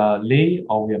whether we are lay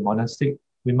or we are monastic,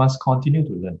 we must continue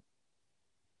to learn.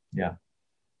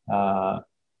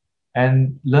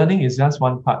 And learning is just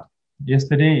one part.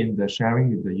 Yesterday in the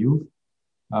sharing with the youth,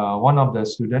 one of the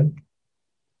students,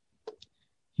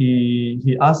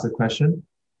 he asked the question.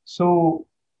 So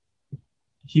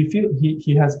he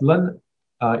has learned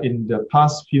in the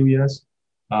past few years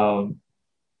a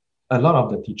lot of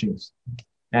the teachings,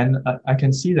 and I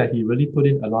can see that he really put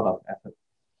in a lot of effort.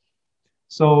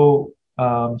 So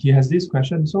he has this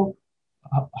question. So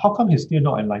how come he's still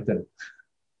not enlightened?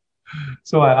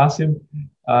 So I asked him,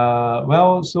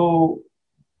 so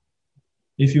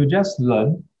if you just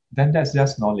learn, then that's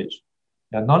just knowledge.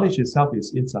 Knowledge itself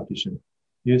is insufficient.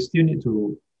 You still need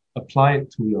to apply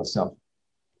it to yourself.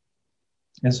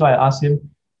 And so I asked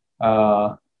him,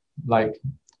 so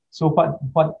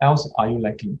what else are you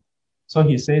lacking? So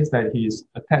he says that he is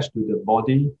attached to the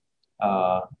body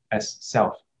as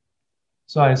self.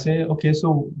 So I say, okay,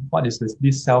 so what is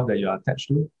this self that you are attached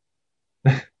to?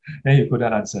 Then he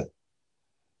couldn't answer.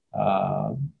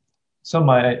 So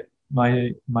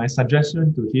my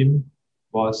suggestion to him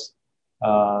was,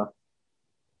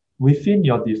 within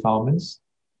your defilements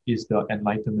is the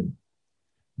enlightenment.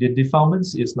 The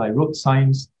defilements is like road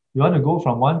signs. You want to go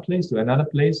from one place to another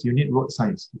place, you need road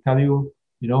signs to tell you,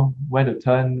 where to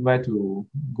turn, where to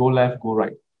go left, go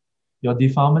right. Your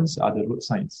defilements are the road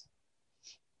signs.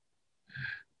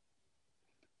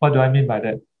 What do I mean by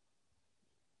that?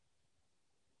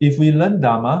 If we learn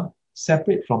Dharma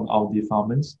separate from our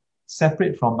defilements,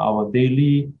 separate from our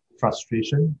daily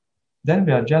frustration, then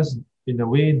we are just, in a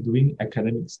way, doing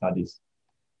academic studies.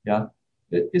 Yeah,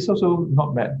 it's also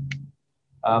not bad.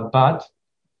 But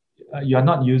you are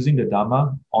not using the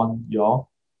Dharma on your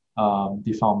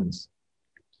defilements.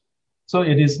 So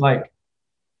it is like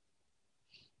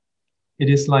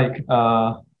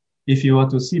if you were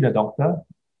to see the doctor,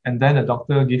 and then the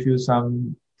doctor give you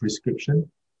some prescription,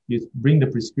 you bring the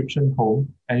prescription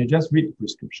home and you just read the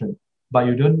prescription, but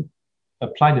you don't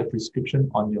apply the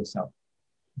prescription on yourself.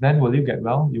 Then will you get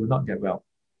well? You will not get well.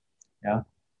 Yeah.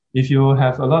 If you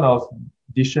have a lot of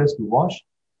dishes to wash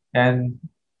and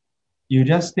you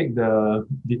just take the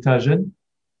detergent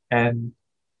and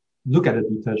look at the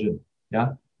detergent.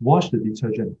 Yeah. Wash the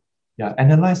detergent. Yeah.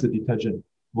 Analyze the detergent.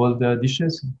 Will the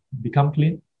dishes become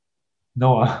clean?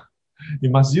 No. You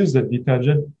must use the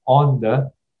detergent on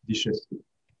the dishes.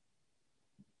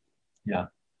 Yeah.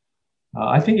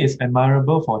 I think it's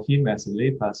admirable for him as a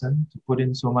layperson to put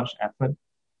in so much effort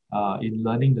in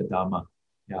learning the Dharma.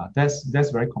 Yeah, that's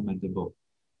very commendable.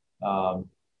 And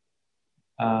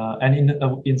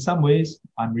in some ways,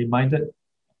 I'm reminded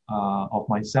of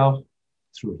myself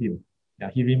through him. Yeah,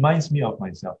 he reminds me of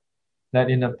myself that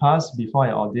in the past, before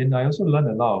I ordained, I also learned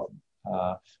a lot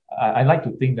of. I like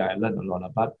to think that I learned a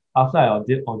lot, but after I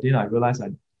ordained, I realized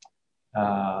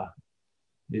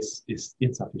it's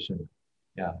insufficient.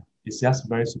 Yeah, it's just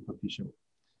very superficial.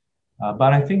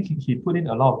 But I think he put in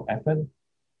a lot of effort.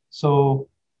 So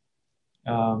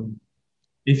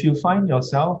if you find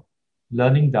yourself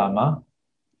learning Dharma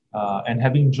and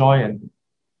having joy and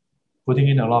putting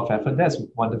in a lot of effort, that's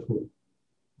wonderful.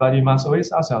 But you must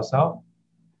always ask yourself,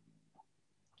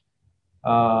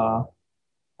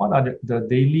 what are the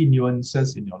daily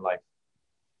nuances in your life?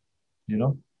 You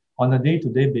know, on a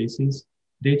day-to-day basis,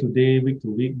 day-to-day,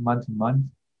 week-to-week, month-to-month,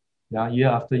 yeah, year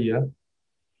after year.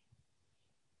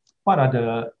 What are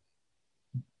the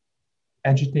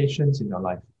agitations in your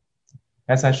life?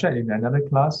 As I shared in another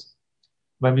class,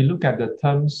 when we look at the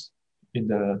terms in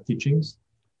the teachings,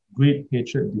 greed,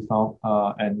 hatred,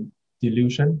 and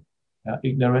delusion,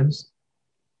 ignorance,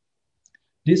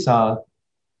 these are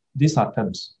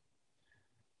terms.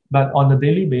 But on a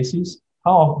daily basis,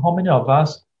 how many of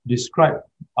us describe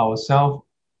ourselves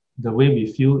the way we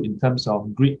feel in terms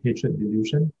of greed, hatred,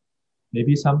 delusion?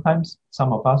 Maybe sometimes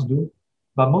some of us do,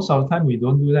 but most of the time we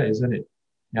don't do that, isn't it?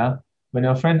 Yeah. When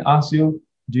your friend asks you,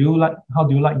 how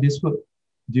do you like this food?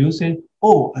 Do you say,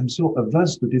 oh, I'm so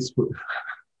averse to this food?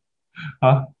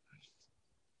 Huh?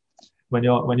 When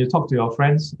you talk to your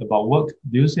friends about work,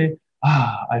 do you say,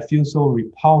 I feel so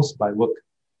repulsed by work?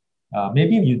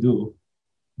 Maybe you do.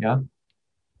 Yeah.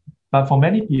 But for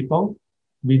many people,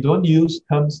 we don't use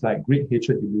terms like greed,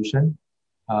 hatred, delusion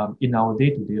in our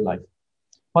day-to-day life.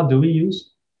 What do we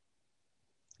use?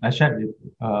 I shared it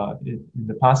in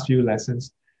the past few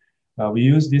lessons. We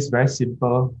use this very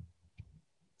simple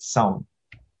sound.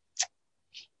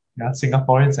 Yeah,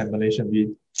 Singaporeans and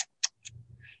Malaysians,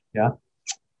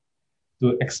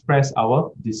 to express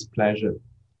our displeasure.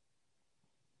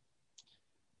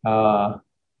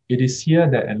 It is here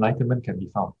that enlightenment can be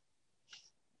found.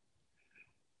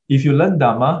 If you learn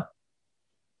Dharma,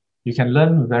 you can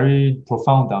learn very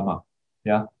profound Dharma.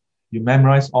 Yeah, you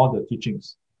memorize all the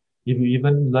teachings. If you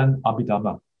even learn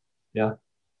Abhidharma, yeah,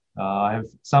 I have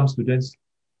some students,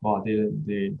 they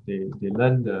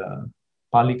learn the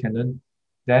Pali Canon.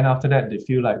 Then after that, they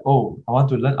feel like, oh, I want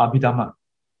to learn Abhidharma.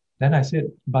 Then I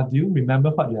said, but do you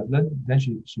remember what you have learned? Then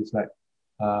she's like,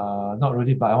 not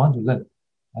really, but I want to learn.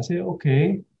 I said,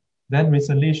 okay. Then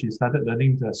recently she started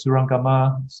learning the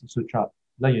Surangama Sutra,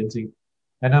 Le Yan Jing.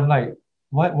 And I'm like,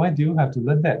 why do you have to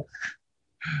learn that?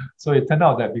 So it turned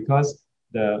out that because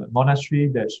the monastery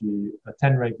that she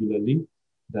attend regularly,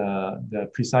 the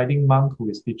presiding monk who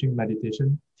is teaching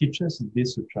meditation teaches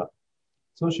this sutra.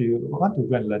 So she want to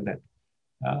go and learn that.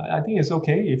 I think it's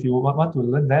okay if you want to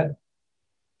learn that.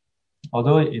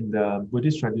 Although in the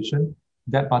Buddhist tradition,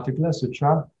 that particular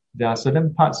sutra, there are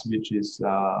certain parts which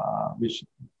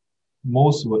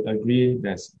most would agree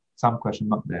there's some question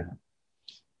mark there.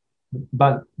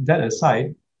 But that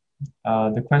aside,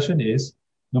 the question is,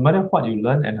 no matter what you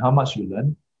learn and how much you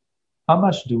learn, how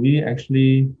much do we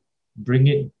actually bring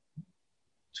it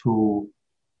to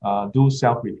do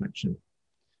self-reflection?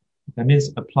 That means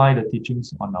apply the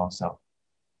teachings on ourselves.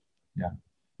 Yeah.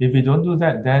 If we don't do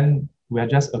that, then we are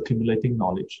just accumulating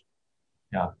knowledge.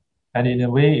 Yeah. And in a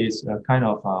way, it's a kind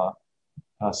of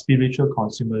spiritual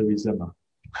consumerism.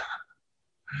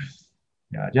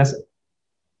 Yeah, just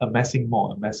amassing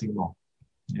more,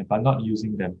 yeah, but not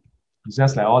using them. It's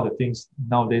just like all the things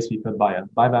nowadays people buy,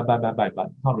 but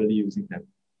not really using them.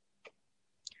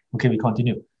 Okay, we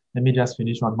continue. Let me just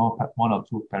finish one or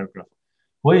two paragraph.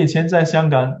 我以前在香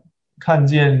港看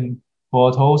见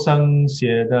火头生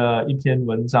写的一篇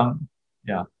文章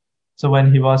，Yeah. So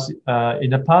when he was in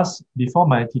the past, before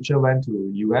my teacher went to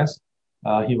US,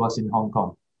 he was in Hong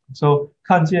Kong. So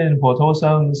看见火头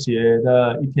生写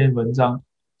的一篇文章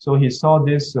，so he saw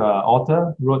this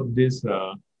author wrote this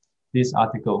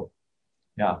article.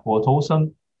 Yeah, 火头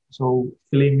生, so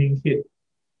flaming head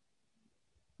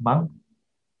monk.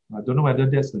 I don't know whether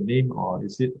that's the name or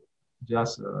is it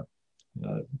just a,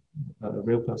 a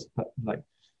real person, like,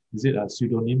 is it a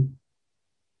pseudonym?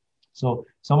 So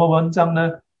什么文章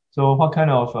呢？So what kind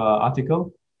of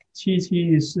article? 七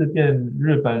七事变，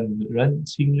日本人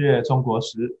侵略中国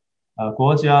时，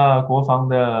国家国防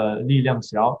的力量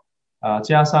小，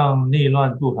加上内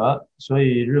乱不和，所以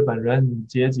日本人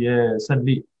节节胜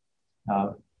利。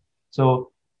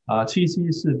So 七七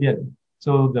事变.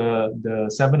 So the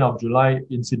 7th of July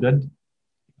incident,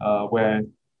 where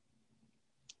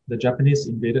the Japanese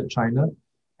invaded China,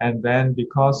 and then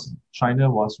because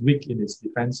China was weak in its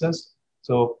defenses,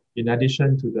 so in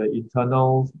addition to the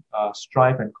internal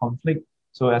strife and conflict,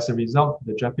 so as a result,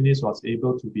 the Japanese was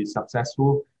able to be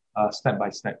successful step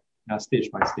by step, stage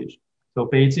by stage. So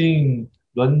北京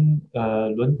沦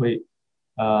回,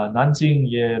 Nanjing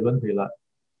也沦回了.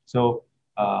 So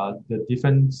the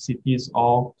different cities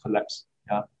all collapsed.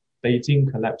 Beijing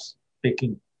collapsed,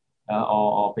 Peking,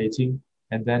 or Beijing,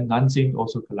 and then Nanjing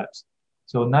also collapsed.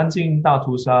 So 南京大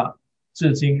屠杀，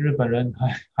至今日本人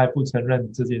还不承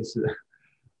认这件事。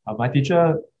My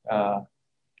teacher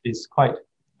is quite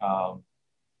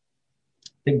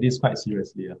take this quite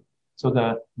seriously. So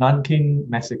the Nanking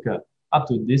massacre, up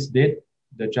to this date,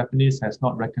 the Japanese has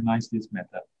not recognized this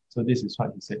matter. So this is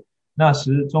what he said. 那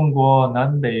时中国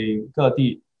南北各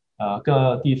地，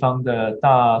各地方的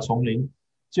大丛林，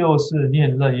就是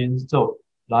念楞严咒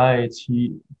来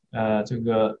祈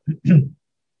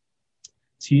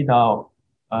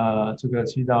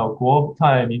祷国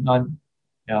泰民安.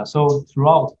 Yeah, so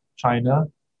throughout China,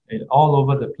 all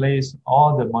over the place,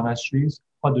 all the monasteries,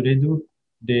 what do?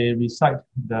 They recite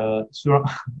the surah.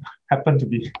 Happen to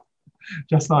be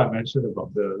just now I mentioned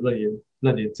about the 楞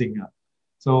严经.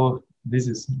 So this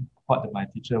is what my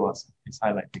teacher is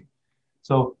highlighting.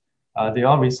 So they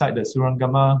all recite the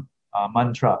Surangama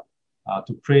mantra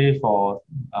to pray for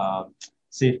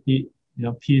safety,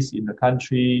 peace in the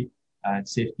country and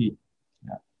safety.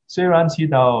 Yeah. 虽然祈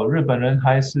祷日本人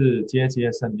还是节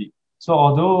节胜利. So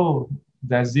although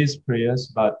there's these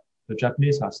prayers, but the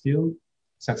Japanese are still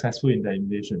successful in the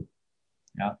invasion.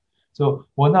 Yeah. So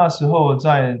我那时候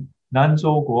在满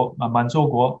洲国，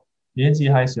年纪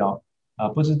还小，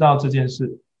不知道这件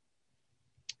事.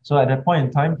 So at that point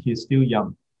in time, he's still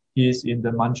young. He's in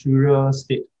the Manchuria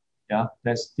state. Yeah,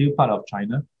 that's still part of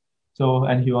China. So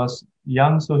and he was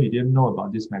young, so he didn't know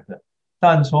about this matter.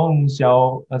 但从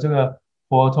小这个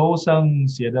火头生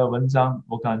写的文章，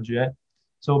我感觉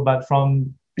so but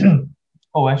from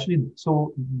oh actually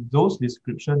so those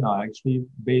descriptions are actually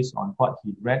based on what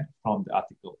he read from the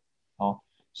article.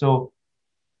 So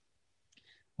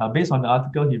based on the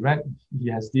article he read,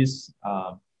 he has this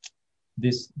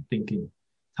thinking.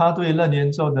 他对楞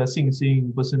严咒的信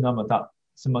心不是那么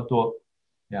多.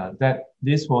 Yeah, that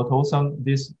this 火头生,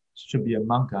 this should be a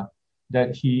monk,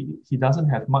 that he doesn't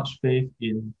have much faith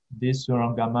in this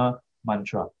Surangama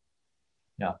mantra.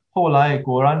 Yeah. 后来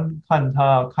果然看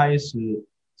他开始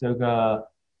这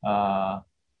个，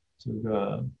这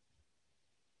个，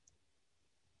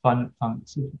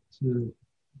是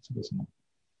这个什么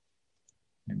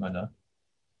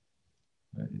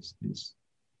？Where is this?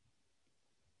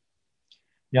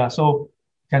 Yeah, so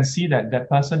can see that that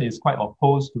person is quite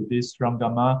opposed to this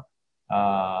Surangama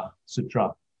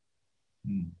sutra.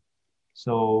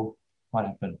 So what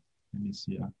happened? Let me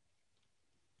see.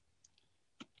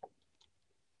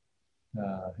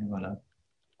 Hang on.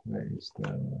 Where is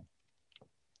the?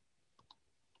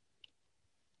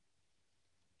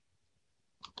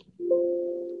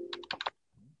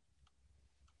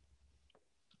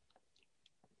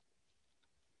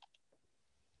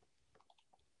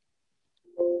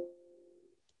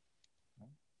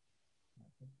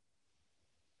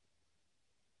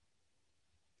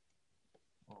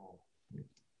 Oh, wait.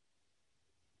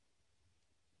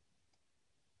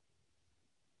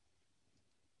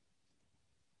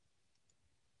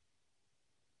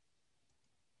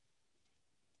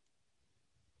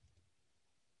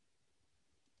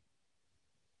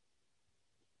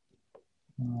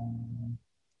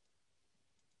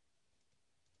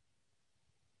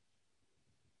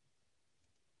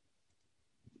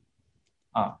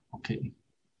 Okay.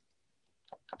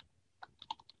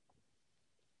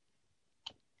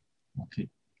 Okay.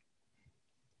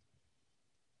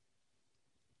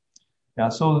 Yeah,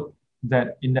 so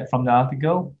that from the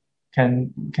article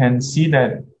can see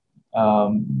that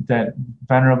that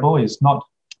Venerable is not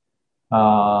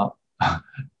uh,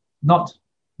 not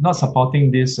not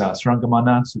supporting this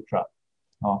Srangamana Sutra.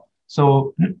 哦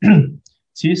，so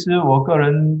其实我个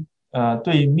人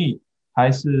对密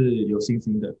还是有信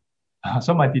心的。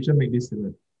So my teacher made this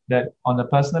statement that on a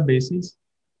personal basis,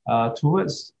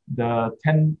 towards the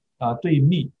对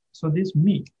密, so this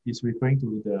密 is referring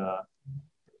to the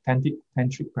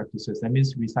tantric practices. That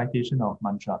means recitation of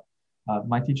mantra.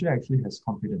 My teacher actually has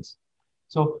confidence.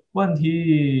 So 问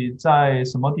题在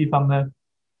什么地方呢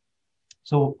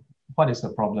？So what is the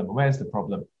problem? Where is the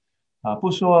problem?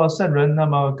 不说圣人那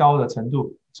么高的程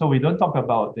度 ，so we don't talk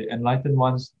about the enlightened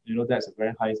ones. That's a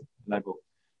very high level.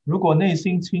 如果内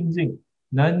心清净，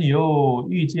能由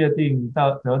欲界定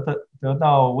得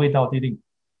到味道地定，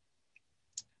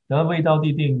得味道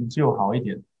地定就好一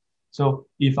点。So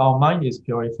if our mind is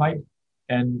purified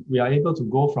and we are able to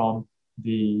go from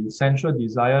the central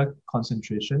desire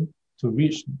concentration to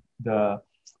reach the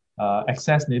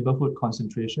excess neighborhood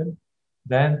concentration,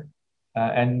 then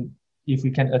and if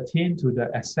we can attain to the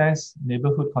excess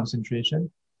neighborhood concentration,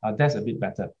 that's a bit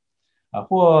better.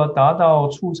 或达到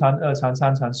初禅、二禅、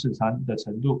三禅、四禅的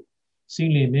程度，心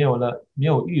里没有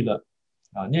欲了，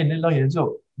念楞严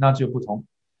咒，那就不同。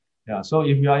Yeah, so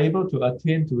if you are able to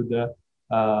attain to the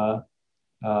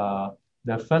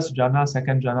first jhana,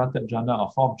 second jhana, third jhana,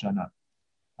 or fourth jhana,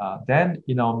 then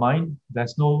in our mind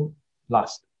there's no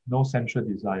lust, no sensual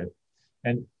desire,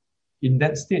 and in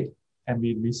that state, and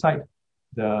we recite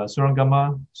the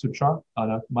Surangama Sutra,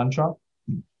 the mantra,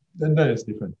 then that is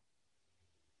different.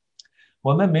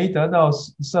 我们没得到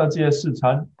色界四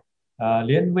禅，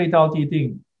连味道地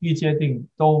定、欲界定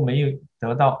都没有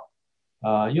得到，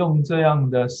用这样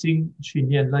的心去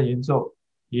念楞严咒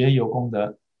也有功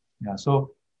德。Yeah,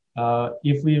 so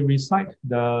if we recite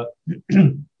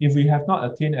if we have not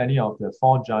attained any of the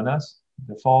four jhanas,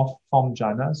 the four form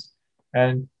jhanas,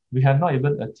 and we have not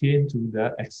even attained to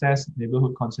the excess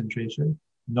neighborhood concentration,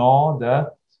 nor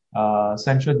the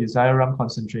central desire realm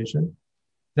concentration,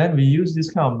 then we use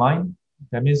this kind of mind.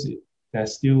 That means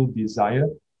there's still desire,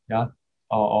 yeah,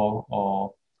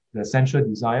 or the central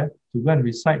desire to go and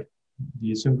recite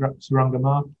the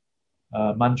Surangama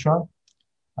mantra.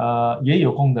 也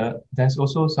有功德 there's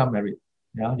also some merit.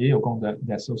 Yeah, 也有功德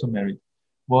there's also merit.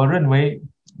 我认为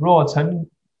若这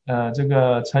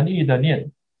个诚意的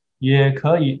念，也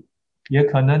可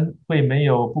能会没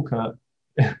有不可，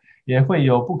也会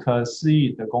有不可思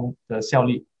议的效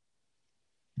力。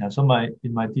So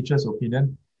in my teacher's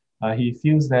opinion, he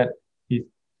feels that he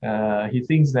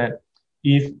thinks that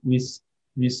if we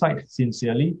recite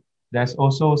sincerely, there's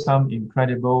also some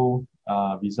incredible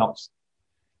results.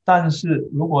 但是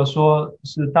如果说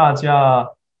是大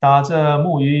家打着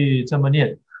木鱼这么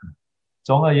念，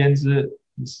总而言之，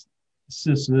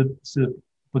事实是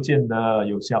不见得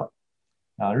有效。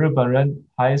日本人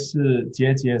还是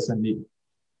节节胜利。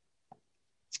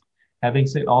Having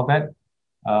said all that,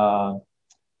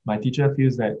 my teacher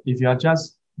feels that if you are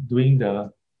just doing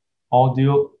the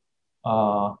audio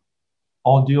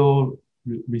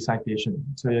recitation,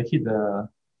 so you hit the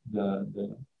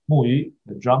木鱼,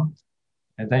 the drum,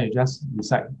 and then you just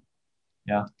recite.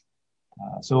 Yeah.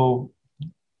 So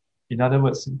in other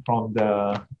words, from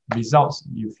the results,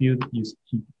 you see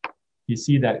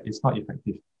that it's not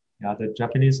effective. Yeah, the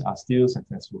Japanese are still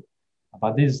successful,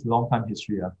 but this is long time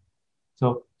history.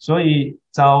 So 所以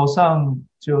早上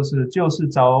就是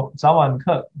早晚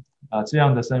课这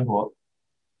样的生活。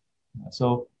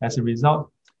So as a result,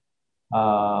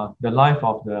 the life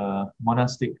of the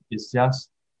monastic is just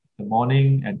the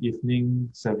morning and evening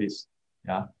service.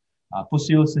 Yeah. 不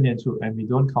修四念处 and we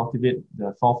don't cultivate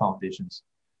the four foundations.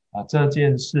 这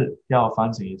件事要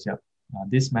反省一下。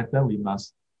This matter we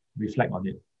must reflect on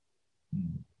it.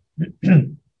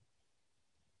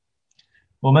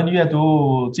 我们阅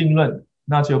读经论，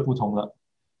那就不同了。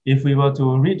If we were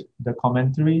to read the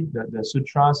commentary, the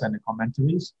sutras and the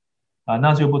commentaries,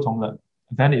 那就不同了。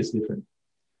Then it's different.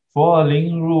 佛尔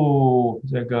临入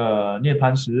这个涅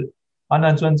槃时，阿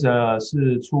难尊者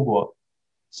是出国，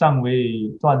尚未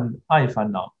断爱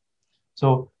烦恼。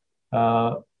So,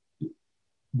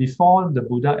 before the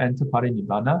Buddha entered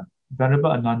Parinibbana,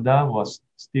 Venerable Ananda was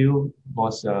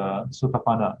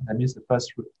Sotapanna, that means the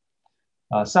first fruit.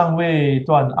 尚未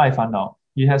断爱烦恼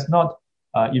he has not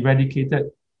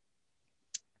eradicated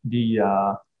the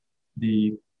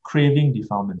craving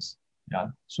defilements.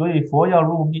 Yeah. 所以佛要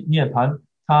入涅槃，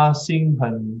他心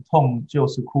很痛就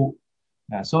是哭。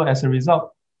Yeah. So as a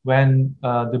result, when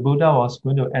the Buddha was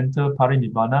going to enter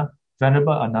Parinibbana,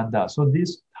 Venerable Ananda. So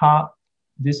this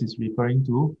is referring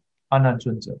to 阿难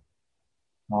尊者。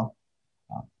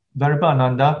Venerable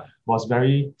Ananda was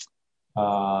very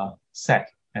sad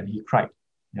and he cried.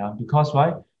 Yeah, because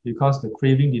why? Because the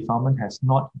craving defilement has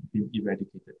not been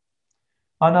eradicated.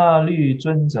 阿那律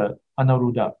尊者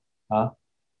Anuruddha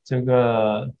这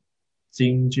个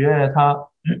警觉他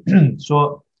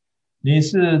说：你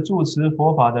是住持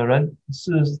佛法的人，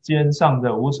世间上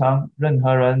的无常，任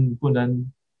何人不能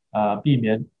避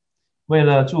免。为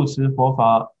了住持佛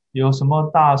法，有什么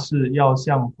大事要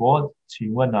向佛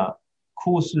请问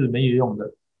哭是没有用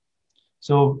的。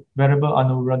So Venerable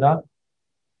Anuruddha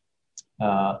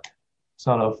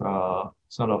sort of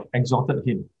exhorted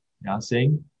him, yeah,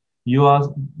 saying, you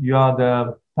are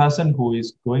the person who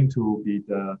is going to be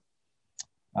the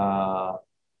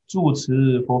住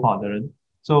持佛法的人。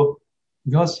So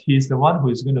because he is the one who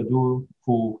is going to do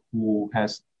who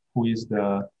is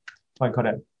the what I call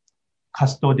that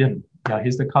custodian. Yeah,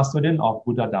 he's the custodian of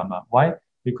Buddha Dharma. Why?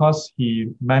 Because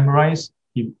he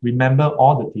remember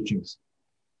all the teachings.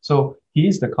 So he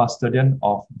is the custodian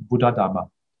of Buddha Dharma.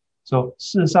 So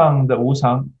世上的无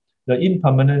常 the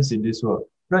impermanence in this world,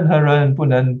 任何人不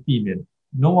能避免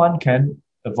no one can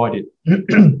avoid it.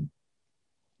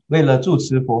 为了住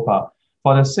持佛法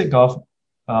for the sake of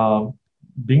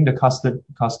being the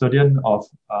custodian of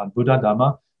Buddha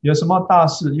Dharma, 有什么大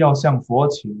事要向佛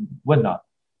请问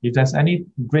If there's any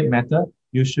great matter,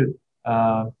 you should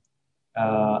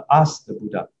ask the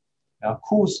Buddha.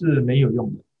 哭是没有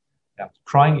用的。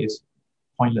Crying is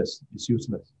pointless, is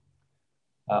useless.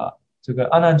 这个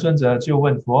阿难尊者就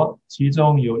问佛，其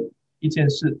中有一件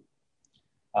事，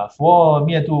佛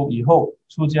灭度以后，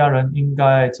出家人应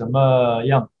该怎么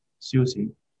样修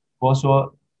行？佛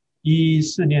说，依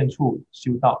四念处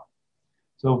修道。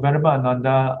So Venerable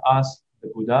Ananda asked the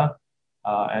Buddha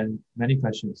and many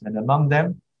questions, and among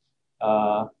them,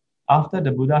 after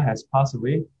the Buddha has passed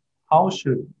away, how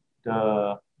should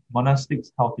the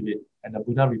monastics cultivate? And the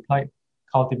Buddha replied,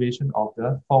 cultivation of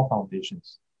the four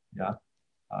foundations. Yeah.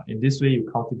 In this way, you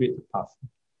cultivate the path.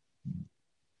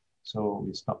 So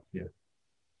we stop here.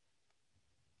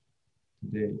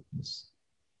 Today is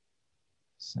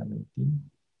 17th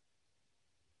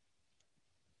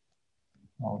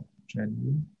of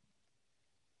January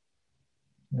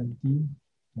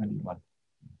 2021.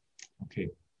 Okay.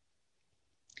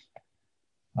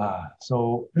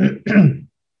 So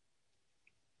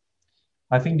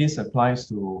I think this applies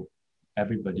to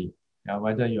everybody.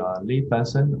 Whether you are a lay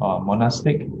person or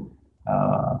monastic,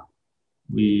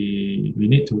 we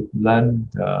need to learn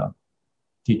the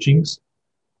teachings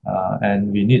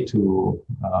and we need to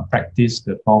practice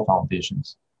the four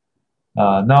foundations.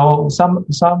 Now,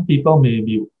 some people may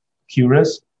be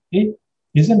curious,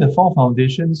 isn't the four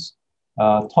foundations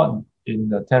taught in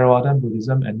the Theravadan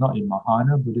Buddhism and not in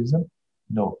Mahayana Buddhism?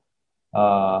 No.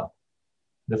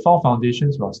 The four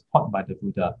foundations was taught by the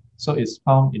Buddha, so it's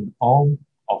found in all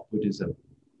of Buddhism.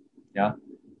 Yeah,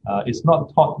 it's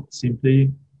not taught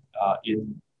simply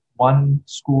in one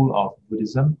school of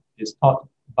Buddhism. It's taught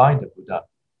by the Buddha.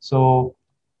 So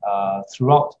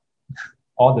throughout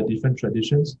all the different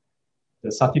traditions, the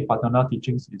Satipatthana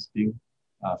teachings is being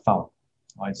found,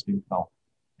 or it's being found.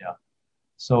 Yeah.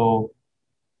 So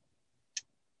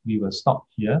we will stop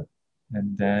here,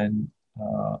 and then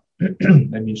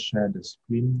let me share the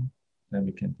screen. Then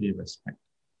we can pay respect.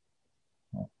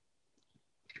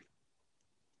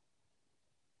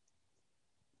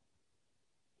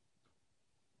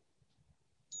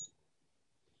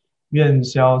 Yuan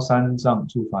消三障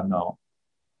诸烦恼，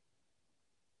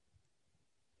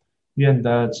愿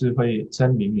得智慧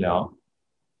真明了，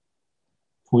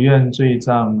普愿罪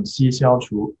障悉消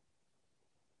除，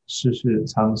世世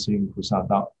常行菩萨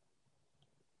道。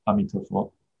阿弥陀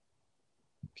佛。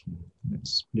Okay,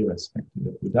 let's pay respect to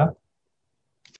the Buddha.